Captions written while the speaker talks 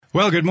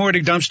Well, good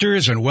morning,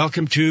 dumpsters, and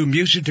welcome to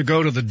Music to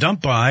Go to the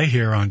Dump By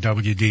here on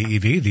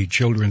WDEV, the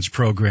children's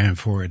program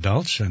for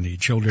adults. And the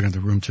children in the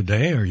room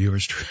today are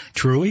yours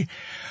truly.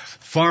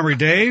 Farmer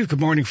Dave.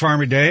 Good morning,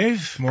 Farmer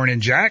Dave.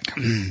 Morning, Jack.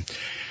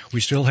 We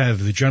still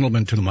have the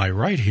gentleman to my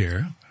right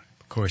here.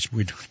 Of course,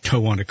 we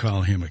don't want to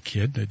call him a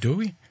kid, do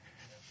we?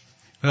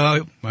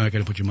 I got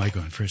to put your mic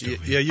on first.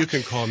 Yeah, you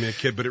can call me a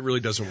kid, but it really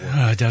doesn't work.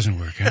 It doesn't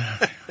work,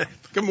 huh?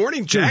 Good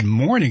morning, Jack. Good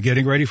morning.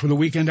 Getting ready for the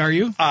weekend, are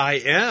you?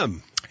 I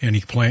am. Any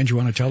plans you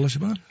want to tell us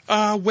about?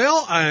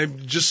 Well, I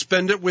just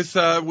spend it with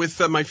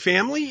my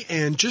family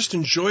and just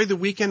enjoy the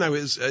weekend.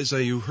 As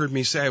you heard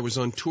me say, I was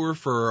on tour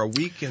for a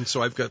week, and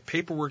so I've got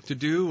paperwork to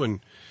do and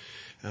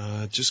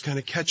just kind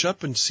of catch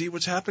up and see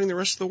what's happening in the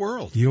rest of the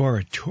world. You are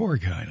a tour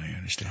guide, I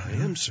understand. I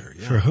am, sir.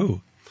 Yeah. For who?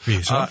 For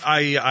yourself?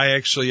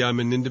 I'm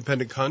an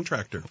independent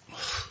contractor.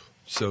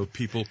 So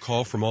people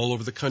call from all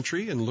over the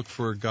country and look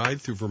for a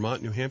guide through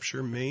Vermont, New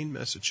Hampshire, Maine,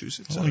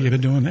 Massachusetts. How long have you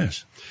been doing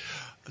this?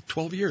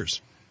 12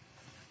 years.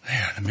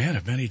 Man, a man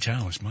of many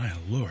talents. My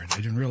Lord, I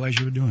didn't realize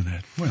you were doing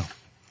that. Well.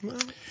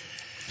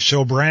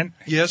 So, Brent?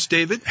 Yes,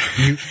 David?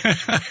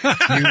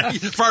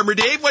 Farmer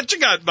Dave, what you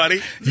got,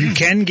 buddy? You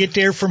can get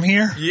there from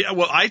here? Yeah,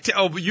 well,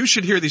 you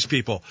should hear these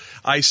people.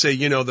 I say,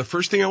 the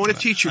first thing I want to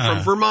teach you from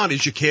Vermont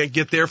is you can't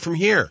get there from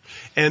here.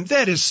 And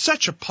that is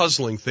such a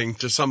puzzling thing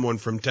to someone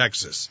from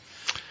Texas.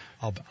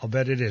 I'll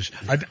bet it is.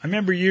 I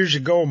remember years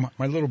ago,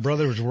 my little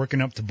brother was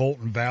working up to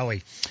Bolton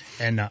Valley,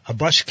 and a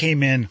bus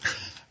came in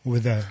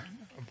with a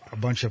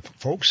bunch of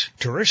folks,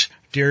 tourists,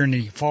 during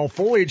the fall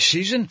foliage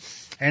season,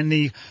 and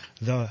the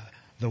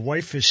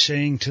wife is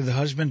saying to the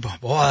husband,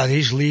 "Boy,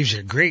 these leaves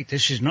are great.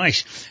 This is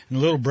nice." And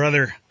the little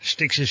brother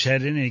sticks his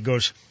head in and he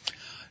goes,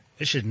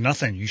 "This is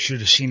nothing. You should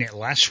have seen it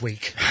last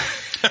week."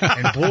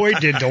 And boy,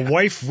 did the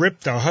wife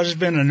rip the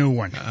husband a new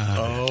one.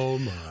 Oh,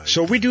 my.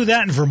 So we do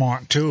that in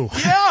Vermont, too.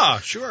 Yeah,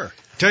 sure.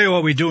 Tell you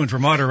what we do in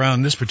Vermont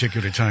around this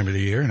particular time of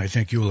the year, and I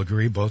think you will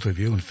agree, both of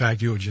you. In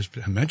fact, you were just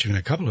mentioning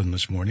a couple of them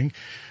this morning.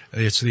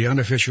 It's the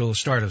unofficial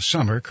start of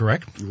summer,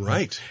 correct?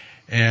 Right.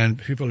 And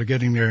people are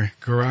getting their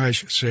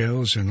garage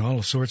sales and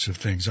all sorts of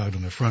things out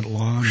on the front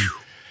lawn,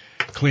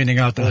 cleaning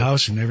out the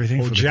house and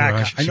everything for the Jack,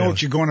 garage I know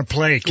what you're going to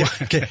play.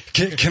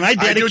 Can I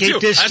dedicate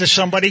this to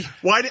somebody?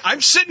 Why?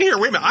 I'm sitting here.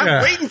 Wait a minute.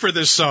 I'm waiting for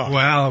this song.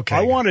 Well, okay.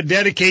 I want to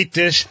dedicate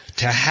this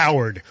to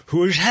Howard,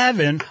 who is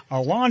having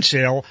a lawn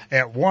sale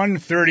at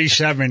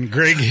 137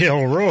 Greg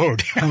Hill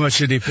Road. How much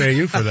did he pay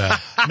you for that?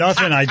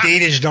 Nothing. I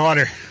date his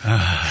daughter.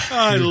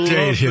 I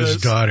love his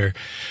daughter.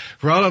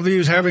 For all of you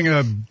who's having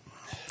a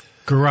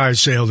garage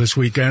sale this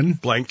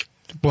weekend. Blank.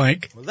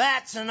 Well,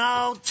 that's an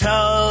old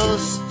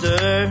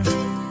toaster.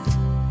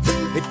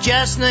 It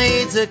just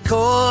needs a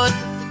cord.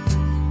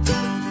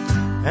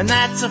 And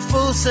that's a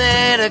full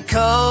set of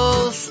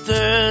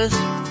coasters.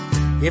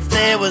 If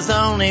there was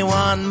only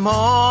one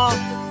more.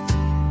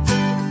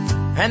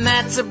 And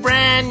that's a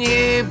brand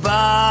new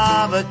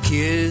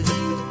barbecue.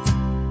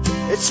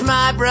 It's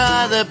my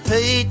brother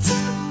Pete's.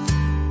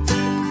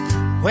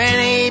 When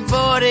he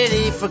bought it,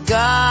 he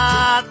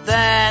forgot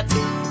that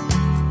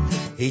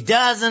he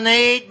doesn't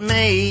eat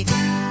meat.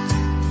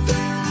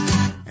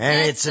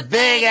 And it's a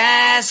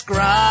big-ass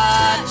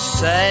garage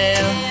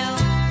sale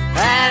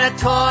at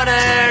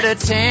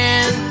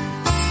 9:45.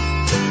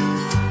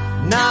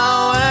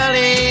 No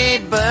early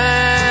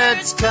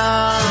birds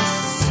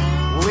 'cause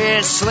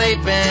we're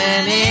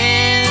sleeping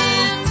in.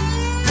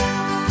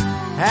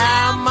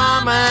 Our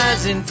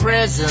mama's in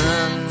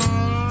prison.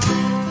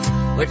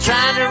 We're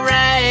trying to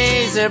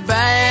raise her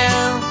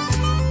bail.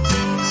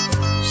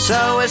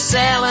 So we're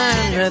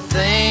selling her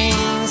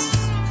things.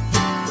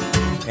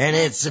 And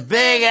it's a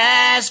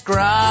big-ass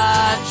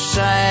garage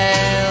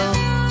sale.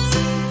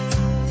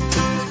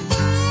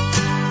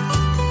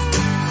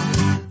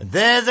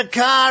 There's a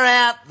car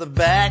out the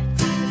back.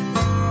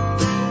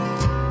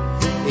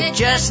 It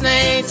just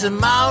needs a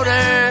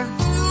motor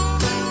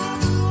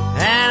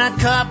and a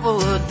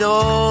couple of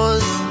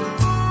doors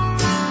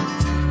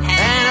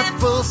and a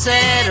full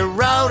set of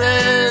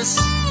rotors.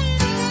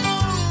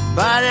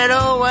 But it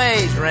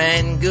always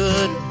ran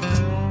good.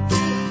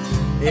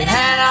 It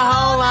had a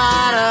whole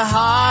lot of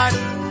heart.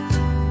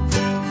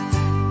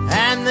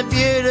 And the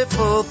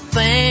beautiful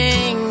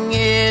thing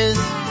is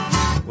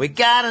we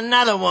got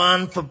another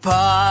one for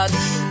parts.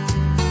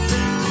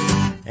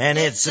 And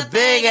it's a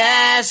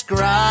big-ass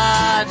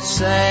garage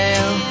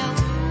sale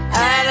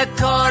at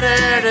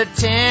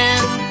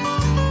 9:45.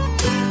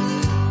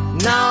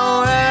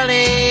 No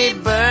early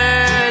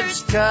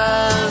birds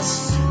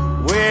 'cause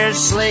we're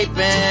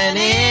sleeping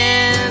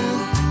in.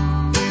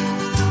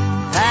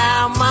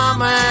 Our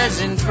mama's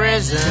in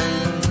prison.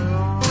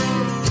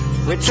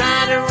 We're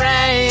trying to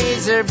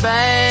raise her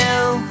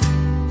bail.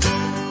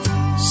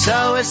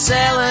 So we're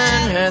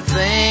selling her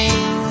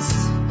things.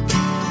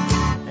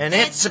 And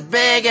it's a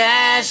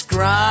big-ass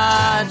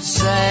garage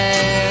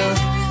sale.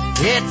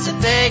 It's a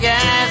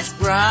big-ass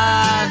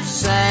garage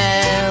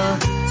sale.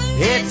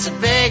 It's a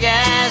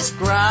big-ass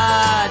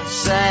garage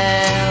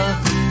sale.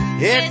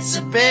 It's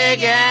a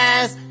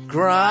big-ass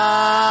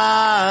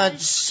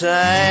garage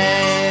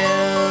sale.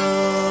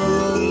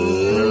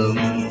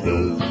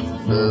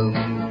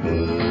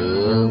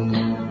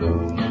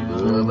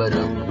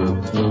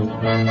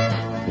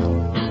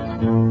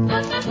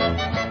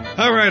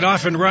 right,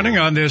 off and running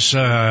on this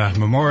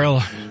Memorial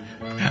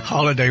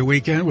holiday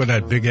weekend with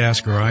that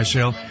big-ass garage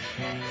sale.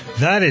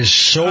 That is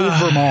so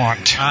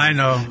Vermont. I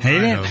know. Ain't I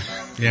it? know.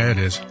 Yeah, it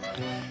is.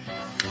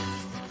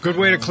 Good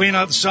way to clean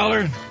out the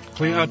cellar,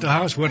 clean out the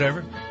house,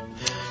 whatever.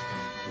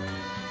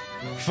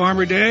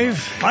 Farmer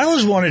Dave? I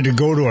always wanted to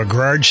go to a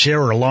garage sale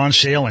or a lawn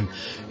sale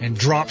and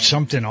drop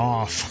something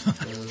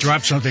off.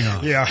 Drop something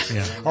off. Yeah.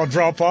 I'll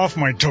drop off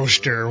my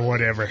toaster or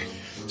whatever.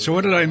 So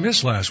what did I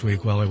miss last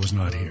week while I was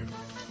not here?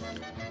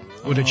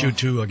 What did you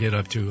two get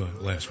up to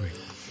last week?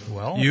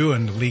 Well, You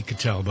and Lee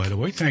Cattell, by the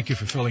way. Thank you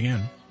for filling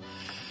in.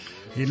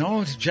 you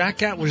know, Jack,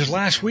 that was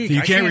last week.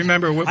 You can't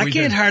remember what we I can't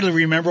did. hardly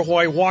remember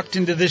why I walked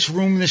into this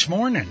room this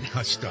morning.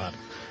 Stop.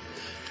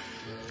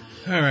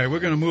 All right, we're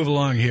going to move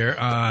along here.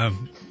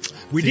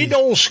 We did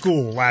old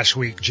school last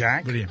week,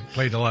 Jack. What do you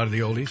played a lot of the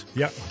oldies?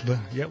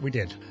 Yeah, we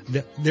did.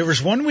 There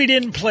was one we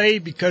didn't play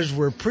because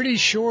we're pretty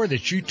sure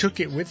that you took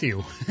it with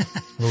you.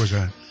 What was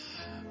that?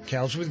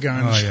 Cows with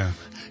Guns. Oh yeah.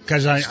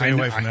 Because Stay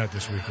away from that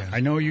this weekend. I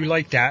know you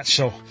like that.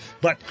 So,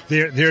 but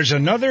there's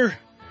another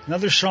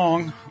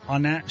song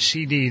on that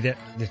CD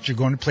that you're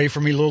going to play for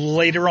me a little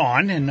later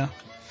on, and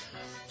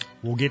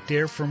we'll get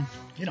there from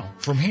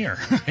here.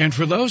 And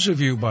for those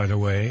of you, by the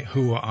way,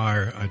 who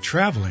are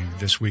traveling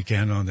this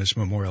weekend on this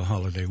Memorial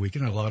Holiday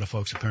weekend, a lot of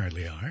folks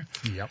apparently are.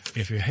 Yep.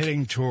 If you're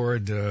heading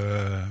toward,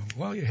 you're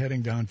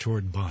heading down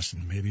toward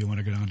Boston. Maybe you want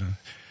to go down to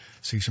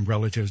see some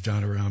relatives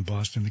down around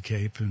Boston, the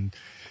Cape, and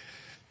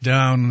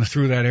down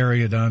through that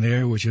area down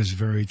there, which is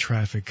very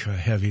traffic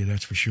heavy,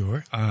 that's for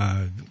sure.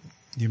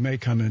 You may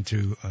come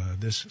into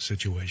this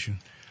situation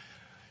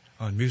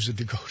on Music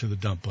to Go to the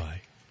Dump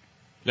By.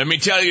 Let me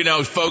tell you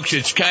now, folks,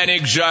 it's kind of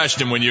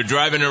exhausting when you're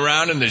driving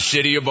around in the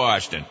city of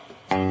Boston.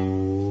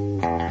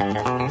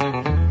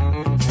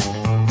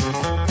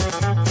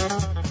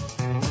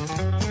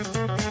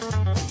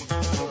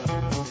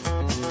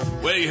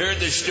 Well, you heard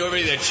the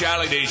story that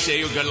Charlie, they say,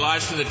 who got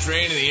lost in the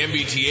train and the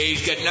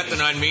MBTA's got nothing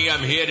on me.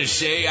 I'm here to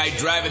say I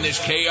drive in this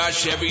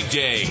chaos every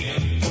day.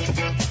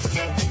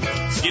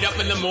 Get up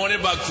in the morning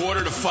about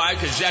 4:45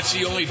 because that's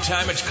the only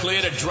time it's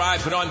clear to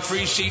drive. Put on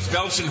 3 seat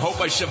belts and hope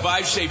I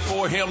survive. Say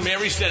 4 Hail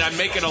Marys that I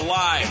make it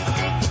alive.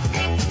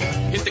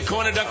 Hit the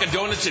corner Dunkin'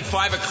 Donuts at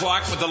 5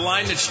 o'clock with a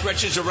line that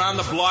stretches around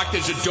the block.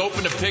 There's a dope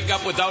in the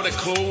pickup without a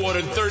clue.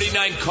 Ordered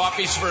 39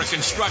 coffees for a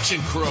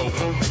construction crew.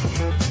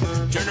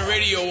 Turn the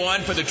radio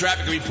on for the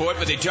traffic report,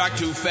 but they talk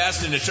too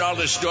fast and it's all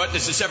distorted.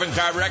 There's a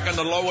 7-car wreck on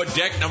the lower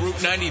deck. Now Route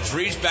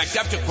 93's backed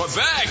up to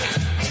Quebec.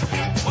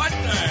 What the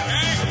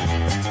heck?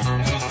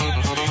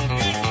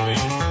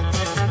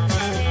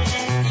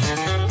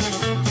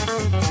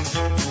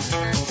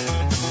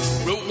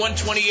 Route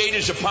 128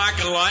 is a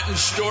parking lot, and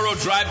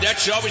Storo Drive,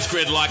 that's always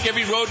gridlock.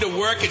 Every road to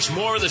work, it's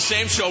more of the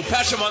same, so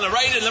pass them on the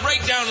right in the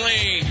breakdown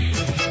lane.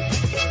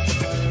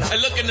 I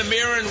look in the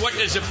mirror, and what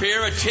does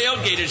appear? A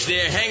tailgate is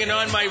there, hanging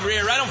on my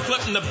rear. I don't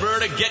flip in the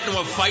bird or get into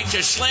a fight,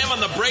 just slam on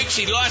the brakes,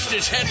 he lost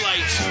his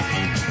headlights.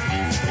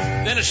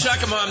 Then a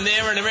sucker mom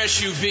there in her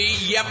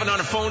SUV, yapping on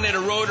a phone at a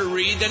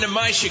rotary. Then to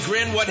my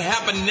chagrin, what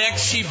happened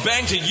next? She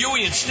bangs a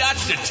Yui and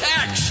starts to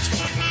text.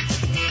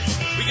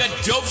 We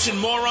got dopes and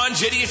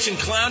morons, idiots and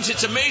clowns.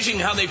 It's amazing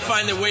how they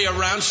find their way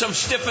around. Some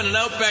stiff in an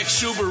Outback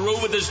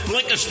Subaru with his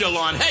blinker still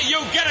on. Hey, you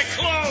get a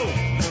clue!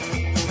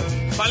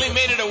 Finally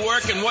made it to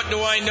work, and what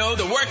do I know?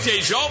 The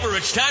workday's over.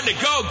 It's time to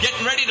go.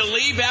 Getting ready to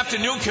leave.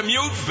 Afternoon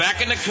commute. Back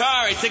in the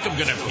car. I think I'm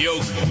going to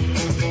puke.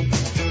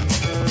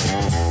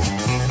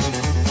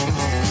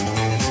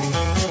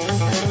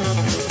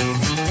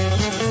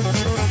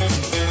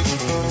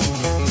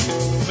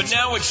 But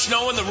now it's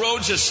snowing, the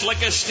roads are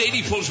slicker.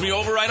 Stady pulls me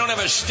over, I don't have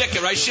a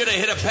sticker. I should have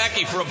hit a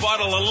packy for a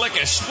bottle of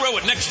liquor. Screw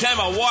it, next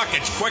time I'll walk,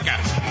 it's quicker.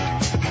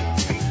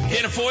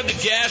 Can't afford the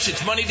gas,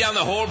 it's money down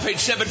the hole. Paid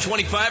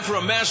 $7.25 for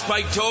a Mass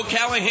Pike tow.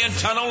 Callahan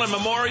Tunnel and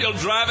Memorial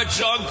Drive,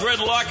 it's all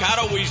gridlock.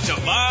 How do we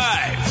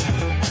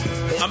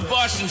survive? I'm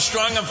Boston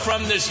strong, I'm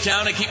from this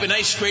town. I keep an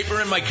ice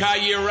scraper in my car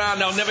year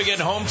round. I'll never get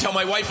home, tell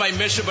my wife I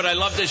miss her, but I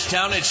love this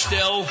town. It's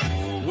still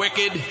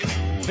wicked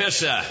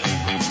pisser.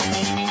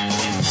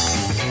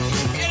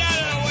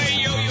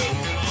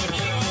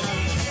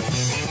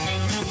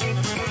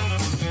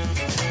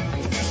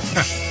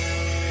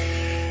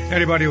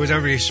 Anybody who's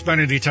ever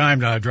spent any time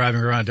driving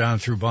around down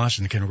through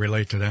Boston can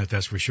relate to that,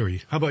 that's for sure.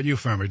 How about you,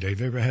 Farmer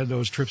Dave? You ever had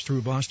those trips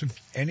through Boston?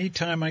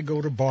 Anytime I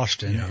go to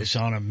Boston, it's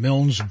on a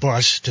Milnes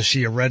bus to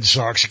see a Red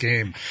Sox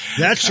game.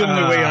 That's the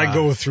only way I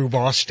go through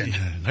Boston.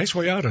 Yeah, nice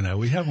way out on that.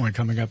 We have one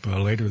coming up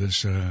later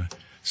this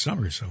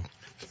summer, so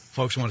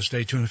folks want to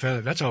stay tuned for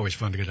that. That's always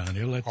fun to get on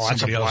there. Let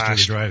somebody else do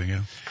the driving.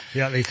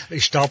 Yeah, they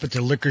stop at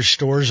the liquor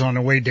stores on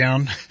the way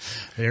down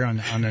there on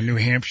the New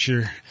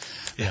Hampshire.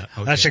 Yeah,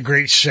 okay. That's a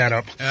great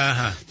setup.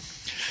 Uh-huh.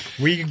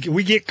 We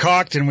get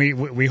cocked, and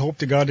we hope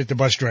to God that the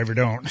bus driver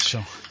don't.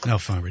 So No,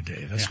 Farmer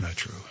Dave, that's not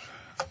true.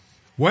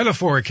 Weather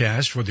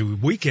forecast for the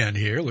weekend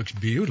here looks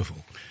beautiful.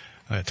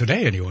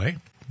 Today, anyway.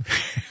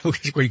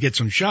 We get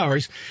some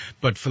showers,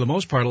 but for the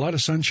most part, a lot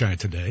of sunshine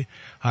today.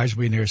 Highs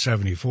will be near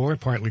 74,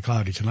 partly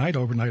cloudy tonight,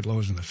 overnight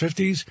lows in the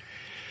 50s.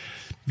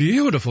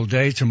 Beautiful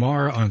day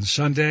tomorrow on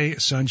Sunday.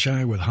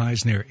 Sunshine with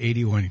highs near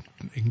 81.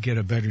 You can get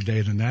a better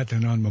day than that.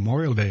 Then on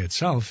Memorial Day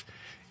itself,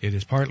 it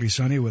is partly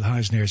sunny with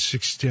highs near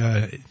 60.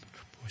 Boy,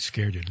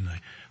 scared you, didn't I?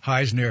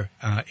 Highs near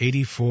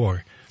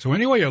 84. So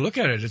anyway you look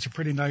at it, it's a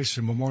pretty nice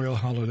Memorial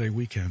holiday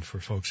weekend for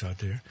folks out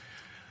there.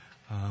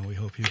 We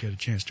hope you get a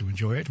chance to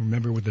enjoy it.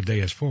 Remember what the day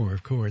is for,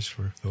 of course,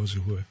 for those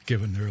who have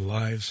given their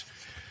lives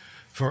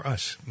for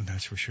us. And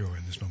that's for sure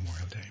in this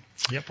Memorial Day.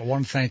 Yep, I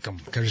want to thank them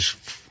because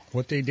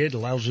what they did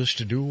allows us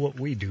to do what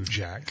we do,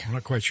 Jack. I'm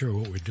not quite sure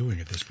what we're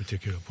doing at this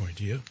particular point.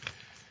 Do you?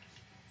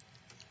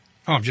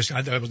 Oh,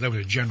 that was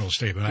a general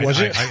statement. Was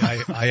it?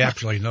 I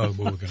absolutely know what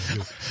we're going to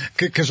do.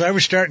 Because I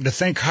was starting to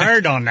think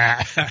hard on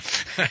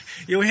that.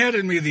 You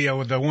handed me the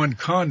one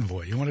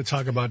convoy. You want to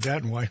talk about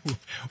that and why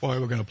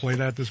we're going to play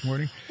that this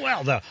morning?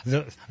 Well,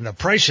 the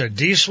price of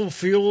diesel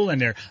fuel,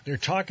 and they're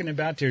talking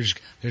about there's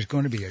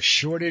going to be a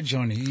shortage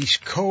on the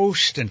East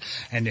Coast, and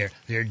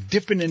they're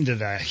dipping into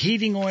the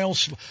heating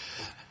oils.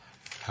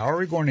 How are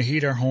we going to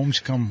heat our homes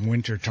come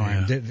winter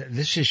time? Yeah.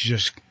 This is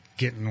just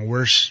getting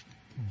worse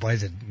by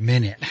the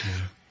minute. Yeah.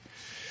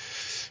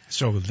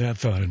 So with that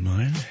thought in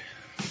mind. Breaker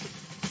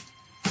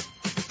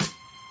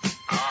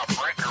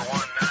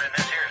 19,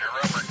 this here's a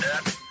rubber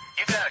duck.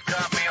 You got a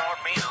copy on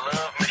me,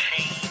 Love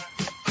Machine?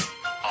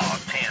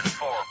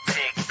 10-4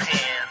 pig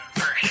pen.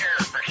 For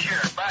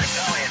sure. By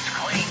golly, it's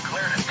clean,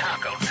 clear to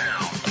Taco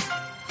Town.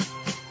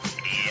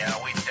 Yeah,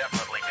 we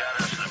definitely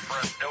got us the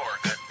front door,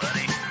 good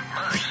buddy.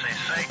 Mercy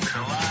sakes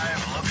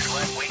alive, looks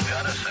like we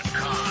got us a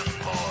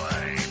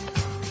convoy.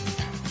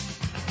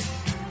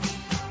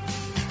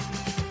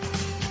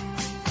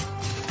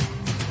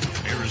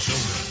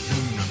 Arizona,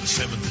 noon on the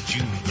 7th of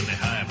June when they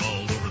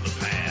highballed over the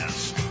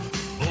pass.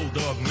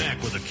 Bulldog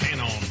Mac with a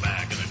Canon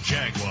back and a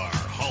Jaguar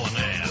hauling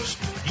ass.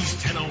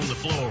 He's 10 on the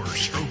floor,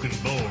 stroking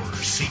bores,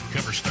 seat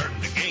cover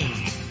starting to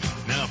gain.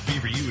 Now,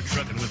 Beaver, you were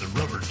trucking with a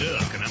rubber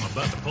duck, and I'm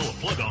about to pull a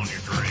plug on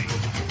your drain.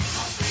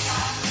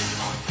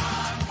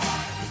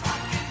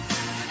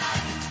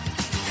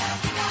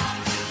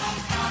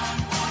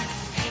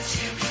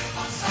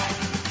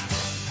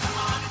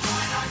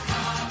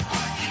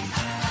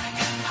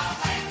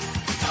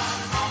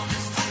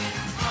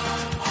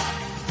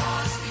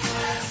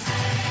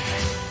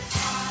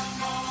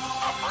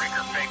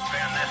 Breaker pig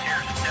pen, this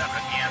here's a duck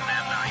again.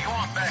 And you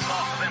want back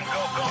off of them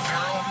go-go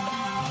girl?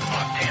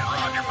 10,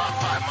 Roger, about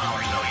 5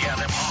 miles or so. Yeah,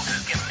 them honks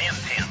is getting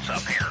intense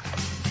up here.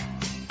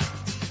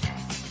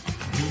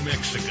 New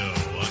Mexico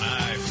on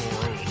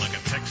I-40 like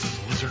a Texas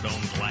lizard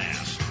on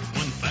glass.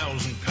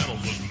 1,000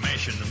 pedals was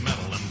mashing the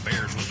metal and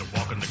bears was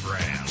a-walking the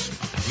grass.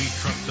 We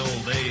trucked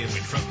all day and we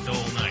trucked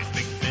all night,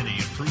 Big Benny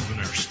improving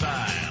our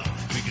style.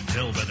 We could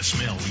tell by the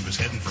smell we was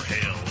heading for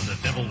hell, and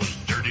the devil was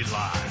Dirty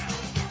Lyle.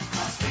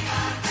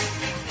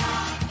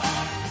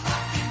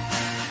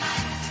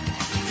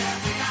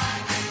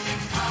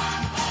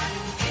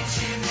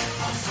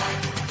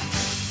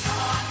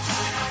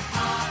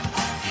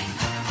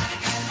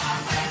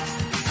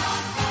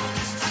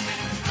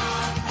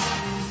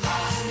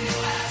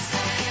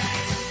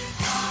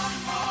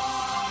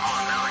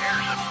 Now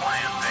here's the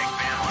plan, Big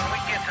Ben. When we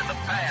get to the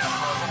pass,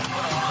 we're going to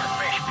put on our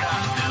fish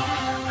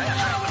costumes, pass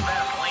out the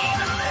Vaseline,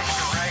 and an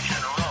extra ration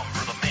of rum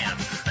for the men.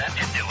 That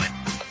should do it.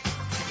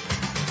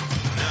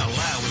 Now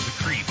Lyle was a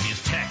creep, he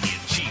was tacky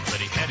and cheap, but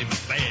he had him a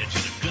badge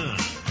and a gun.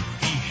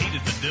 He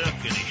hated the duck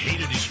and he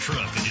hated his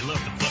truck, and he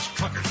loved to bust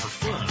truckers for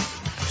fun.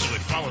 So he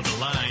followed the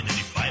line and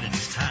he bided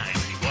his time,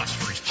 and he watched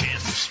for his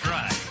chance to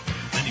strike.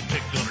 Then he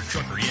picked on a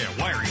trucker, yeah,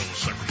 wiry old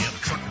sucker, yeah, the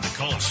trucker they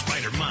call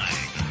Spider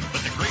Mike.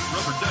 But the great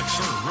rubber duck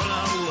sort of run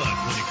out of luck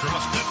when he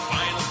crossed that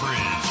final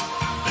bridge.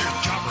 There's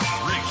choppers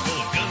and rigs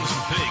full of guns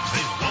and pigs,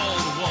 they's wall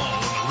to wall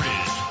on the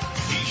ridge.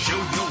 He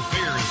showed no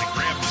fear as he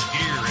grabbed his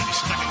gear and he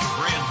stuck it to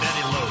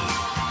Granddaddy low.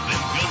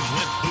 Then guns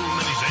went boom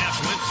and his ass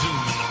went zoom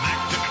and the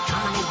Mac took a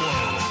terminal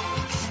blow.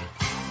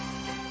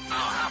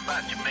 Oh, how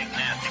about you, Big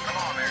Nasty? Come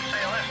on there,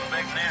 say, listen,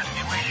 Big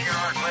Nasty, we sure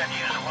are glad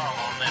you're along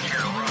on this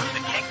here run to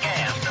kick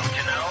ass, don't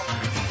you know?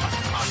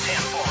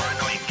 10-4, I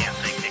know you can't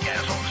say kick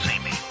ass over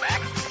CB.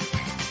 Back?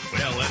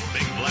 Well, that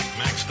big black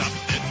Mac stopped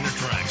dead in her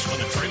tracks when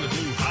the trailer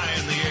flew high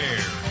in the air.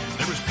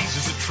 There was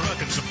pieces of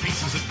truck and some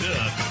pieces of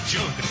duck and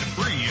junk and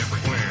debris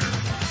everywhere.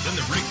 Then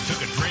the rig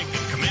took a drink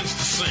and commenced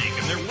to sink,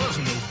 and there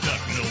was no duck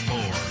no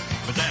more.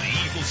 But that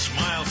evil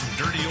smile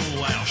from dirty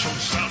old Lyle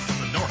showed south from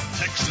the North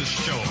Texas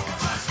shore.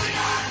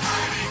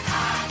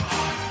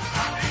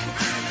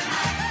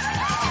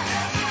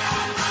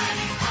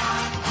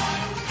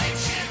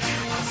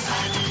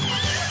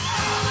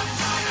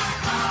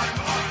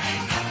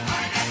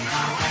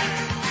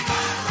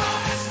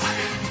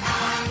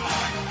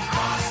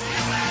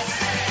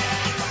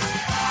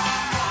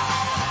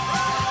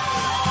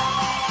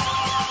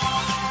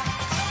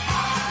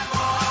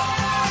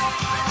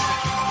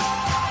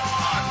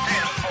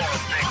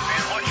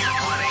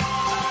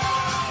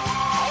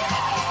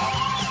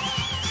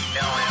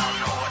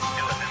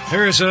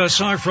 Here's a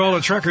song for all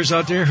the truckers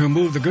out there who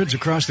move the goods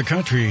across the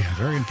country.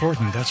 Very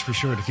important, that's for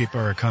sure, to keep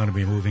our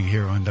economy moving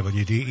here on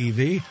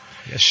WDEV.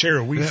 Yes,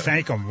 sir. We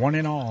thank them, one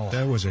and all.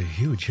 That was a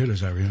huge hit,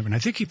 as I remember. And I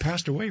think he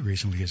passed away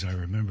recently, as I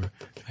remember.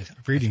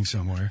 Reading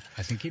somewhere.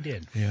 I think he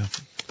did. Yeah.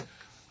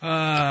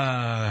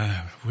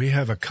 We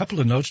have a couple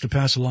of notes to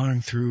pass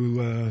along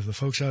through the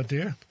folks out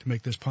there to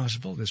make this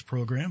possible, this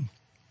program.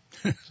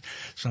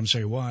 Some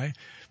say why,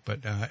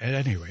 but at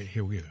any rate,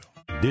 here we go.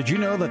 Did you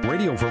know that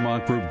Radio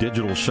Vermont Group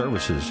Digital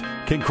Services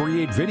can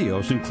create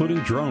videos including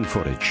drone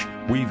footage?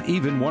 We've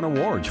even won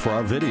awards for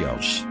our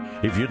videos.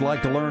 If you'd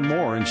like to learn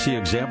more and see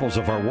examples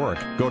of our work,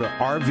 go to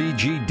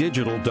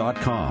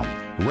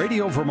rvgdigital.com.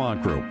 Radio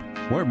Vermont Group.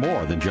 We're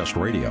more than just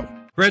radio.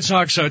 Red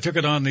Sox took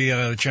it on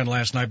the chin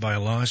last night by a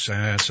loss,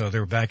 so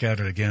they're back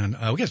at it again.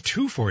 We got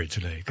two for you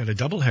today. Got a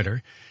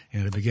doubleheader,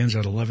 and it begins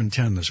at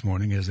 11:10 this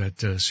morning as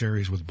that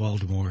series with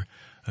Baltimore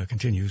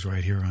continues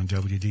right here on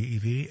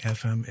WDEV,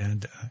 FM,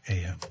 and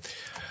AM.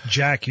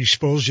 Jack, you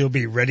suppose you'll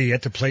be ready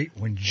at the plate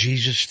when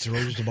Jesus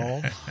throws the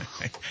ball?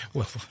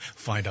 We'll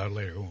find out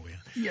later, won't we?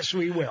 Yes,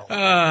 we will.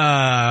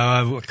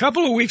 A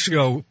couple of weeks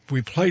ago,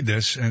 we played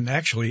this, and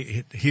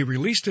actually, he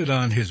released it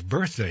on his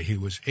birthday. He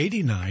was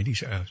 89. He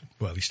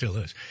still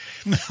is.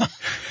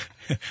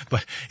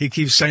 But he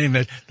keeps saying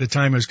that the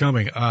time is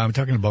coming. I'm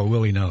talking about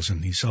Willie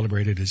Nelson. He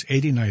celebrated his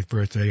 89th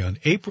birthday on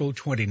April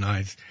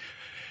 29th.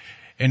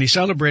 And he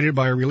celebrated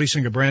by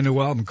releasing a brand new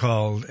album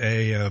called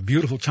A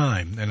Beautiful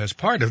Time. And as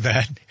part of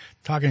that,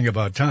 talking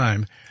about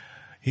time,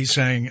 he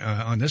sang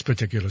on this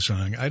particular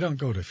song, I don't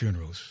go to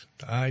funerals.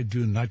 I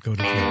do not go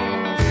to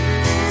funerals.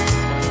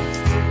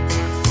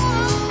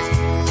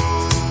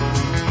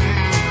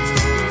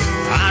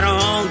 I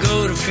don't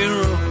go to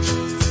funerals.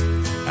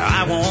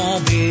 I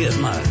won't be at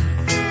mine.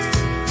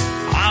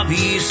 I'll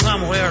be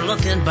somewhere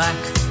looking back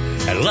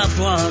at loved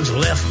ones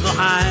left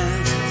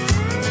behind.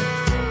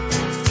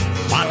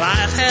 My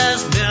life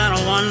has been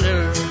a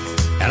wonder,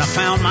 and I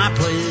found my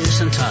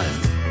place in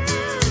time.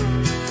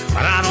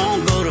 But I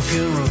don't go to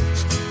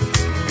funerals,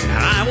 and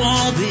I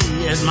won't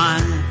be at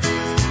mine.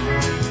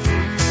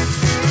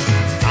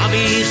 I'll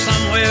be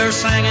somewhere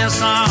singing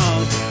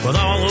songs with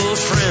all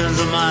those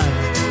friends of mine.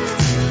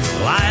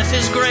 Life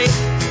is great,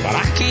 but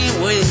I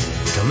can't wait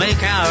to make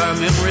our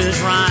memories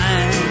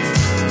rhyme.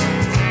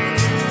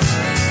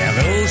 And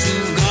those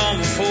who've gone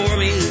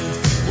before me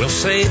will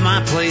save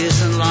my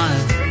place in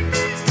line.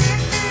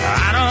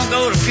 I don't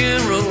go to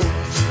funerals,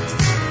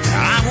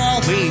 I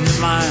won't be at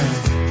mine.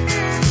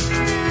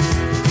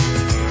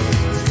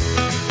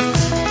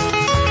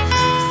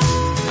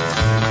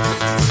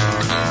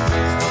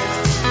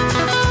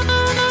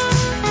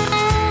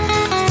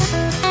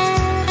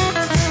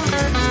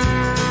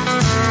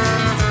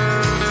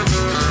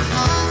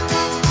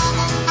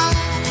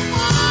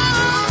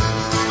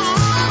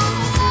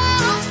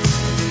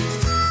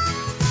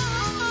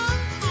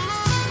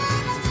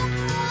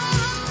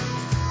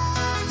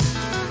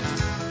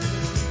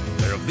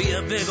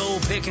 Big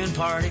old picking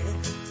party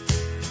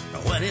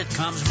when it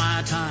comes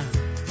my time.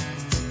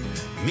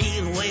 Me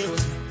and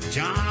Waylon,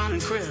 John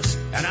and Chris,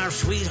 and our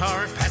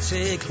sweetheart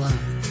Patsy Cline.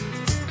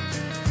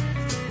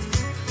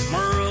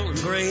 Merle and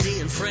Grady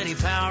and Freddie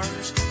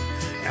Powers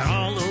and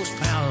all those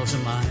pals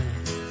of mine.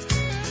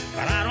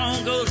 But I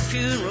don't go to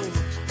funerals,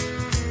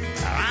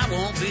 I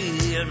won't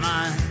be at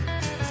mine.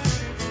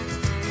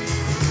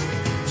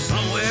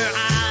 Somewhere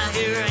I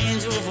hear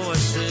angel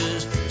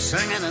voices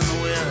singing in the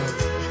wind,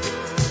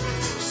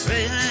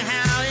 saying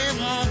how it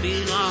won't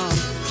be long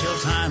till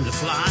time to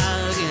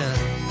fly again.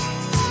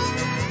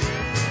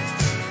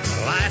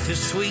 Life is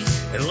sweet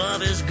and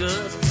love is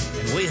good,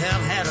 and we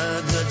have had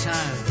a good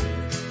time.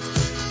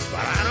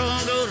 But I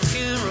don't go to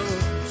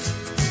funerals,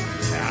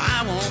 and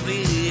I won't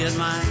be at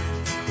mine.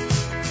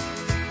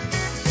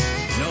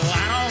 No,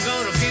 I don't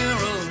go to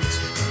funerals,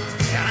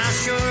 and I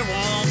sure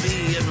won't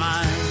be at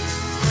mine.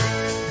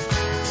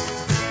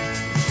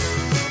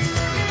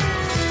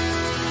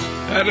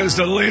 That is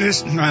the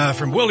latest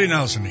from Willie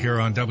Nelson here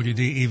on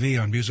WDEV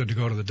on Music to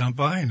Go to the Dump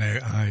By. And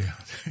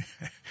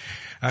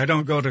I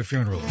don't go to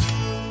funerals.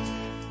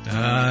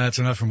 That's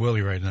enough from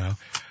Willie right now.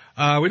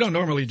 We don't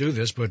normally do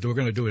this, but we're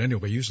going to do it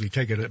anyway. Usually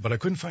take it, but I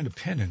couldn't find a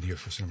pen in here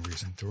for some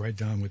reason to write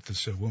down what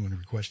this woman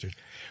requested.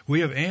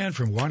 We have Ann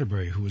from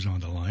Waterbury who is on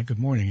the line. Good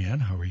morning, Ann.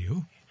 How are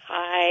you?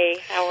 Hi.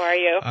 How are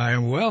you? I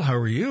am well. How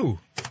are you?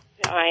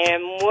 I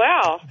am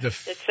well,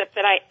 except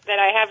that I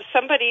have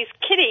somebody's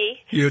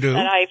kitty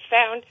that I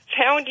found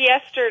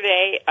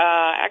yesterday.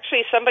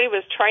 Actually, somebody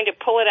was trying to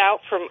pull it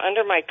out from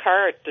under my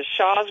car at the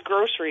Shaw's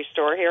grocery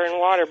store here in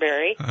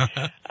Waterbury.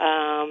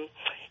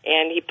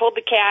 And he pulled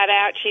the cat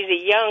out. She's a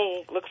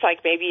young, looks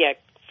like maybe a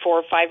 4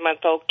 or 5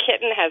 month old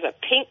kitten, has a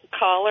pink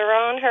collar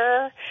on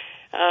her.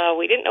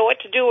 We didn't know what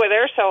to do with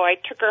her, so I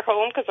took her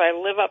home because I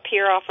live up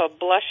here off of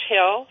Blush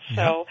Hill.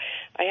 So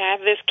I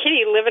have this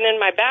kitty living in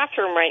my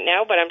bathroom right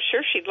now, but I'm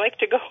sure she'd like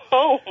to go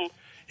home.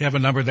 You have a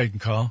number they can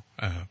call?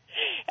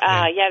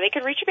 Yeah, they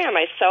can reach me on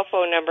my cell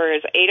phone number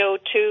is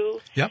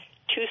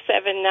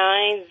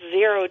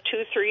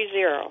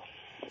 802-279-0230.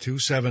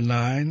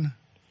 279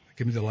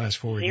 Give me the last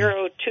four again.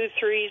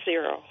 0230.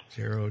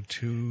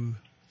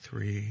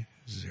 0230.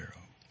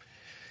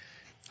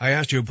 I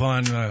asked you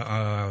upon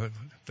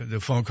the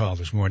phone call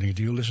this morning,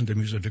 do you listen to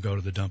Music to Go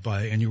to the Dump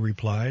By? And you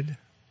replied?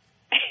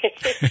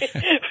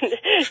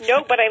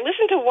 No, but I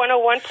listen to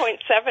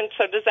 101.7,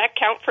 so does that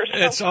count for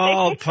something? It's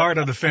all part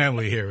of the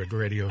family here at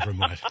Radio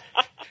Vermont.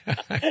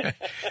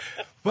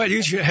 But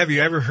have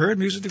you ever heard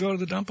Music to Go to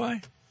the Dump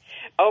By?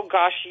 Oh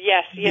gosh,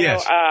 yes. You know,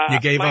 you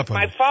gave up on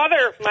my it.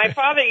 My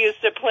father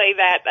used to play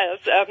that as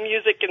a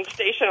music and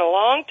station a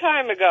long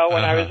time ago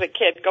when I was a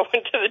kid going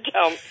to the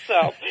dump.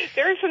 So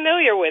very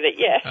familiar with it.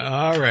 Yes.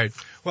 All right.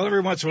 Well,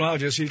 every once in a while,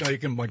 just you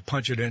can like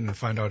punch it in and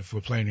find out if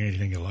we're playing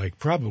anything you like.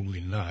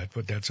 Probably not,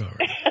 but that's all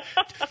right.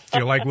 Do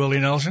you like Willie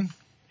Nelson?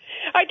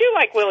 I do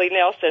like Willie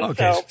Nelson.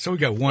 Okay, so we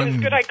got one. It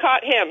was good I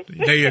caught him.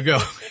 There you go.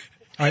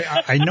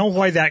 I know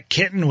why that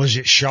kitten was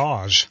at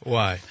Shaw's.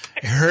 Why?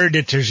 I heard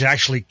that there's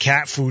actually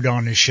cat food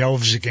on the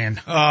shelves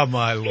again. Oh,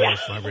 my Lord.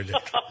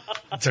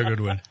 That's a good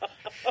one.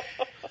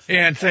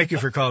 And thank you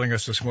for calling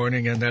us this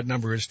morning. And that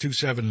number is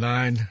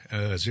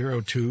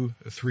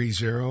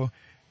 279-0230.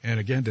 And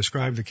again,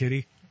 describe the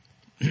kitty.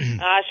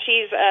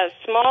 She's a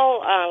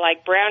small,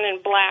 like brown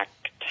and black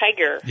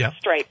tiger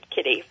striped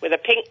kitty with a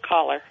pink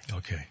collar.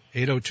 Okay.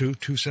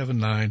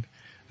 802-279-0230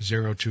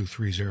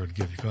 to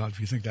give you a call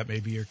if you think that may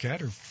be your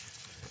cat or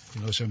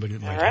you know somebody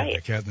that might have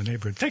a cat in the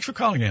neighborhood. Thanks for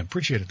calling in.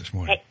 Appreciate it this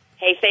morning.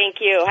 Hey, thank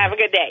you. Have a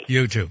good day.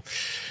 You too.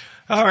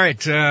 All right.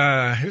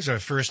 Here's our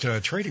first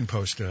trading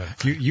post.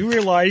 You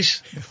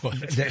realize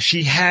that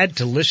she had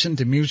to listen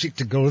to Music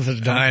to Go to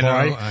the Dump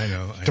By I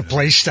know. to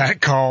place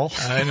that call.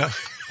 I know.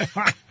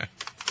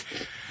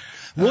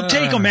 We'll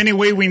take them any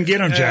way we can get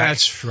them, Jack.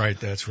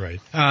 That's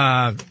right.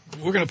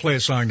 We're going to play a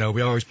song, though.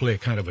 We always play a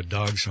kind of a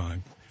dog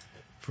song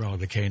for all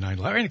the canine.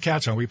 And a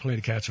cat song. We played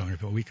a cat song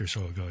a week or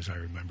so ago, as I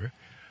remember.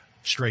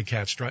 Stray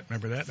Cat Strut,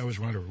 remember that? That was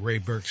one of Ray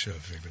Burke's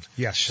favorites.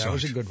 Yes, that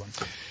was a good one.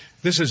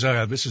 This is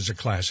a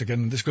classic,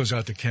 and this goes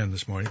out to Ken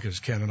this morning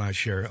because Ken and I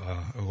share,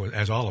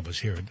 as all of us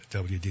here at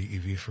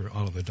WDEV for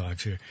all of the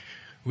dogs here.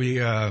 We,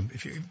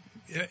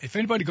 if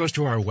anybody goes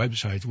to our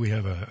website, we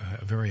have a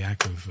very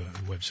active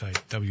website,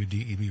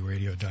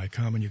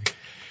 WDEVradio.com, and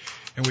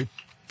we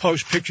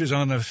post pictures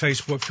on the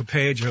Facebook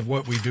page of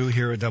what we do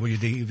here at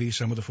WDEV.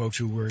 Some of the folks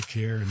who work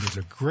here, and there's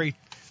a great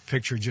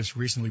picture just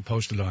recently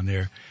posted on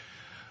there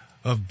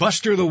of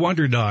Buster the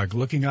Wonder Dog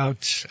looking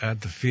out at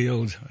the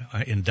field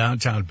in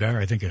downtown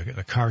Barre. I think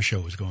a car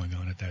show was going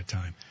on at that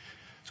time.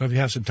 So if you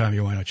have some time,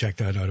 you want to check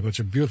that out. It's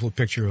a beautiful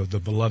picture of the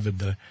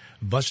beloved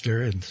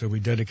Buster, and so we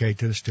dedicate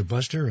this to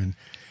Buster. And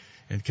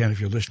Ken, if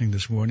you're listening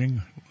this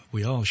morning,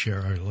 we all share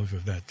our love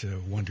of that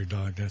Wonder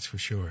Dog, that's for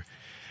sure.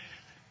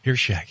 Here's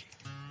Shaggy.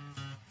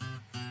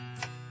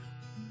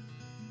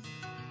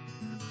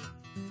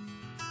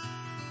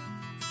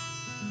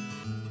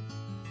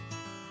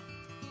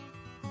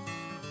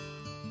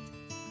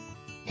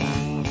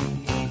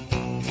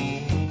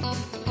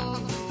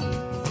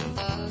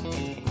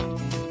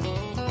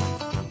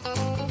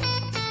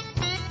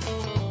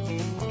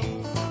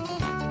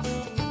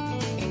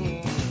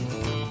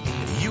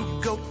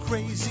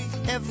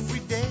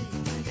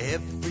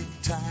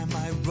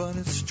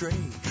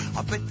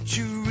 I bet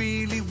you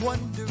really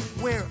wonder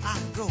where I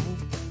go.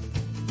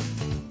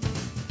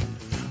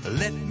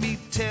 Let me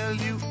tell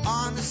you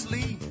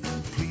honestly,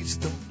 please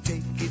don't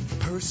take it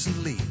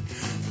personally.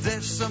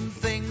 There's some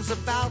things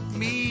about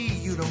me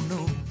you don't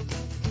know.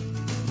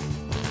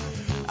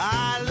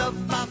 I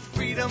love my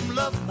freedom,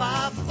 love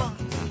my fun,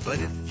 but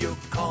if you're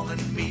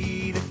calling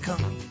me to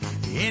come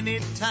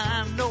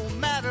anytime, no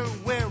matter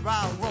where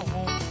I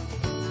roam,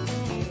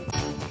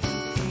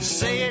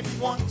 say it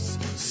once,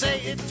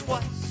 say it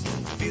twice.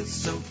 Feels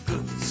so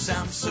good,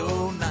 sounds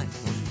so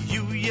nice.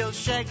 You yell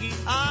Shaggy,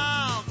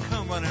 I'll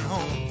come running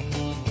home.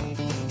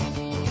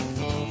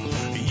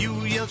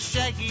 You yell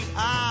Shaggy,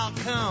 I'll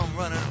come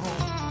running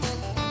home.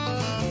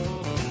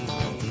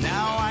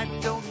 Now I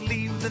don't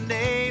leave the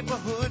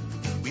neighborhood.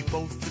 We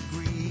both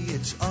agree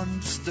it's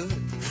understood.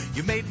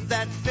 You made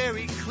that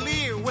very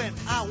clear when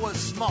I was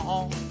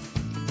small.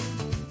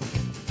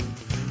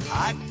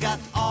 I got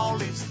all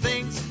these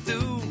things to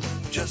do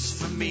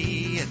just for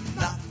me and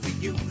not for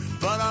you.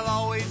 But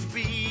I'll always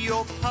be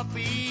your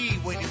puppy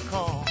when you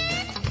call.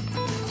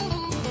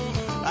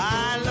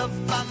 I love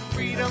my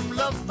freedom,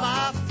 love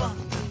my fun,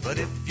 but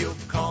if you're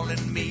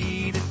calling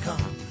me to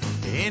come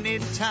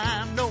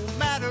anytime, no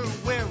matter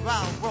where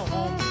I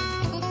roam,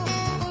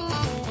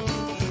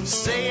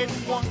 say it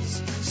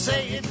once,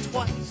 say it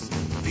twice.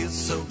 Feels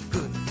so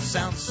good,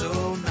 sounds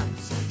so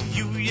nice.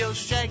 You yell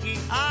Shaggy,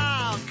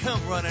 I'll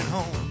come running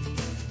home.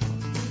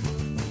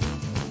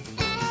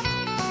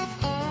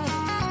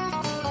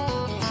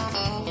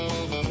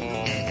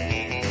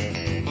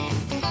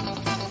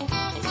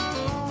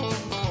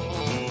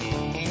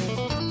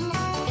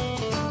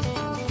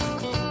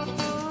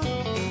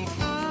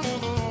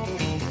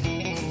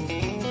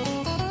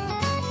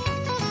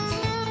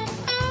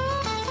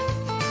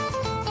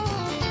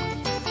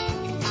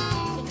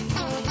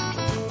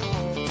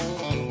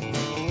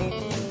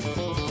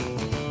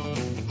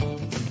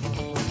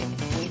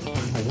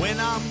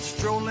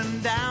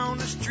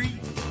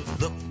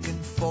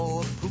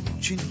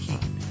 kitchen heat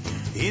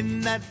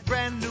in that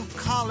brand new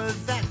collar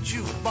that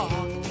you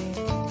bought.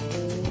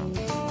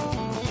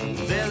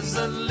 There's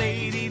a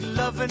lady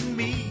loving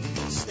me,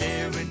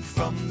 staring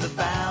from the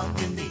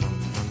balcony.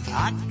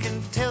 I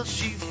can tell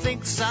she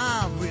thinks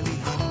I'm really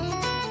hot.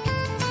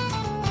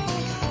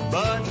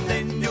 But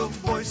then your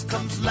voice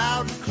comes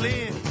loud and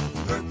clear,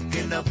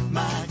 perking up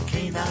my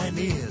canine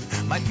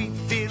ears. My feet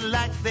feel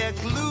like they're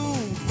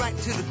glued right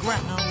to the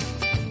ground.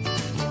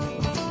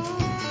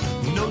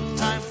 No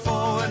time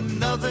for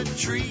another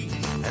treat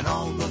and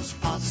all those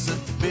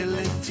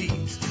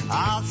possibilities.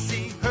 I'll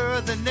see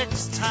her the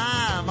next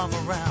time I'm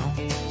around.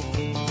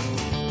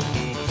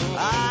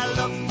 I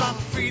love my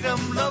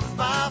freedom, love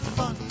my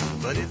fun,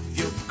 but if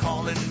you're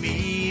calling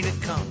me to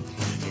come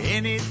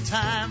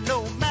anytime,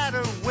 no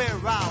matter where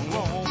I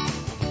roam,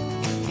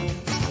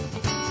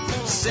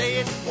 say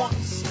it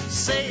once,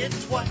 say it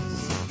twice,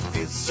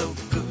 feels so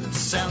good,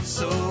 sounds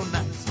so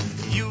nice.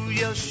 You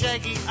yell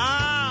Shaggy,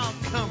 I'll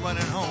come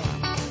running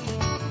home.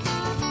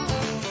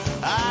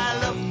 I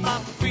love my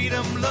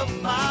freedom,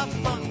 love my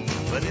fun,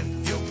 but if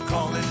you're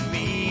calling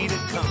me to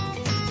come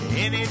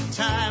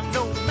anytime,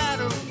 no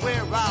matter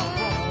where I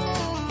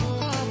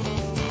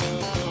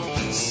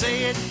roam,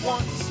 say it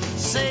once,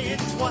 say it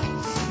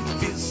twice,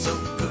 feels so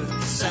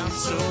good, sounds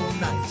so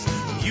nice.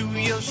 You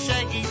yell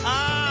Shaggy,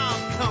 I'll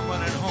come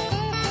running home.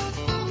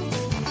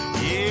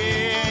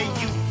 Yeah,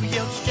 you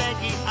yell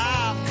Shaggy,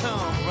 I'll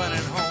come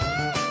running home.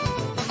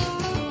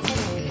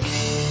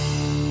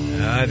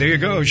 There you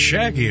go,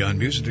 Shaggy on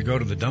Music to Go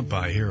to the Dump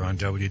By here on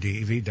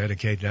WDEV.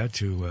 Dedicate that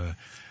to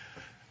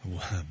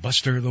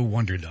Buster the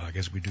Wonder Dog,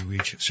 as we do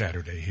each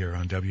Saturday here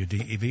on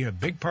WDEV, a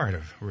big part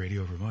of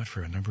Radio Vermont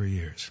for a number of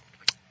years.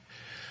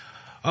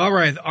 All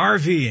right,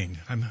 RVing.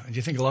 Do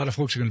you think a lot of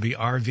folks are going to be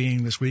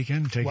RVing this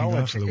weekend, taking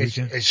off for the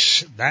weekend?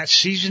 That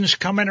season's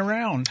coming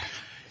around.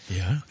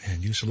 Yeah,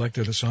 and you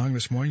selected a song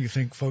this morning you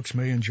think folks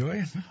may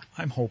enjoy?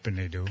 I'm hoping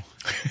they do.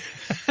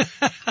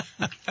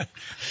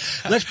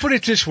 Let's put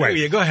it this way.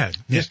 Yeah, go ahead.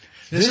 This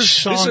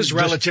is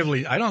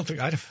relatively,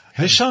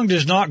 this song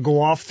does not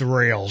go off the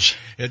rails.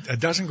 It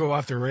doesn't go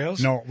off the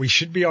rails? No, we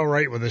should be all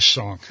right with this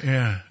song.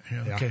 Yeah,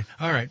 okay.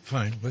 All right,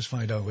 fine. Let's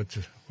find out what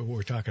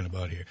we're talking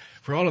about here.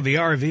 For all of the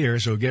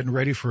RVers who are getting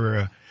ready for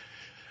a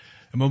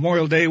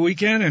Memorial Day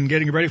weekend and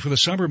getting ready for the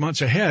summer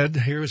months ahead,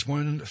 here's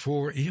one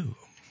for you.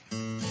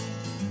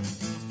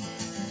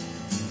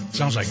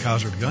 Sounds like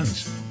Cows with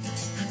Guns.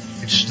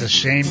 It's the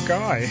same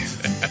guy.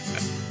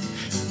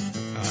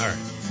 All right.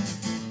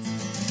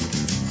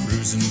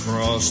 Cruising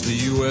across the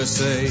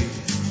USA,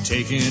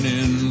 taking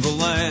in the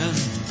land,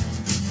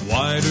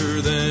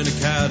 wider than a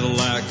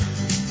Cadillac,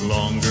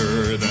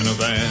 longer than a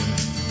van.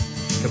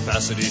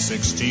 Capacity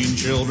 16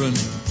 children,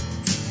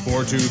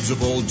 4 tubes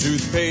of old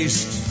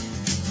toothpaste,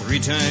 3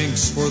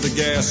 tanks for the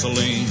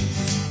gasoline,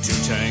 2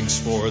 tanks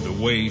for the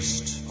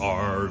waste.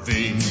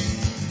 RV.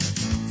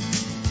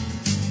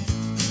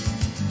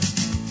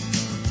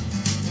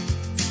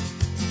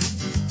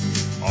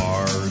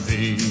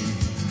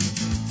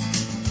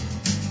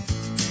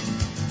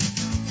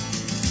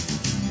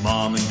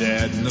 Mom and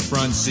Dad in the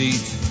front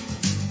seat,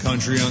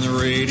 country on the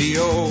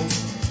radio,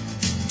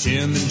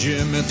 Tim and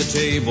Jim at the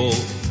table,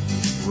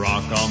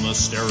 rock on the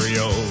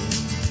stereo,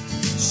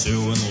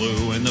 Sue and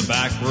Lou in the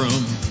back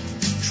room,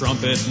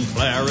 trumpet and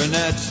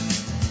clarinet,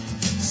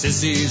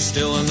 Sissy's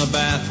still in the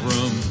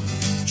bathroom,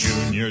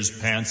 Junior's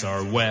pants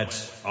are wet.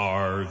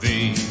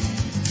 RV.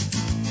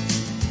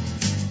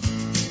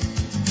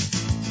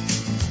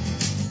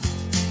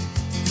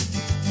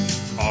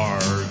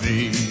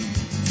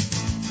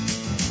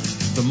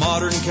 The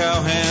modern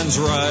cowhands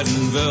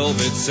riding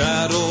velvet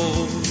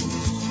saddles,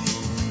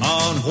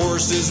 on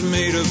horses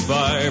made of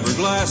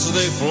fiberglass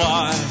they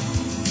fly.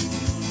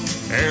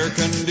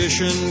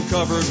 Air-conditioned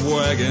covered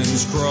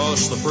wagons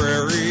cross the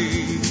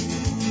prairie.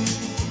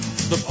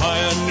 The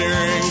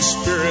pioneering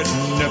spirit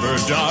never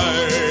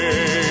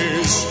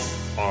dies.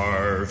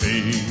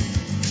 RV.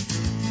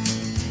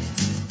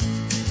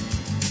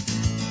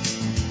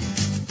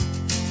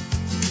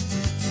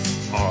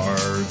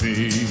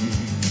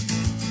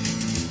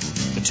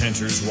 The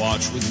tenters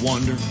watch with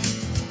wonder.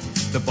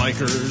 The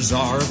bikers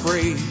are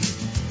afraid.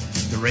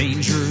 The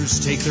rangers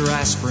take their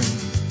aspirin.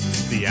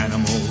 The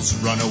animals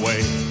run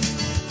away.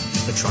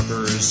 The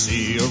truckers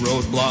see a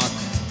roadblock.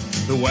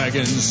 The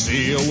wagons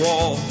see a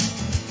wall.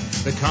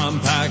 The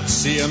compacts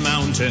see a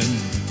mountain.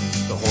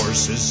 The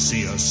horses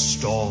see a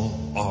stall.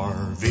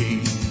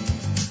 RV.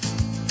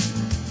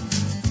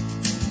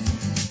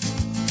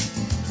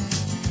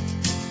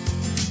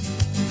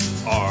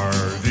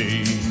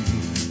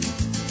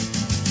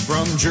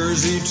 From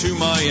Jersey to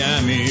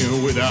Miami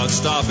without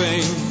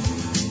stopping.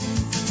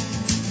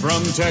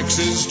 From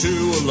Texas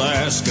to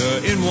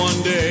Alaska in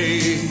one day.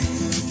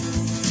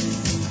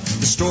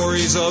 The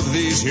stories of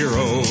these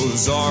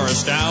heroes are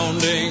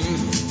astounding.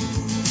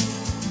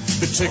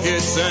 The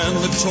tickets and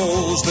the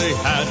tolls they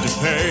had to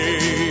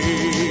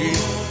pay.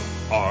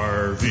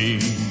 RV.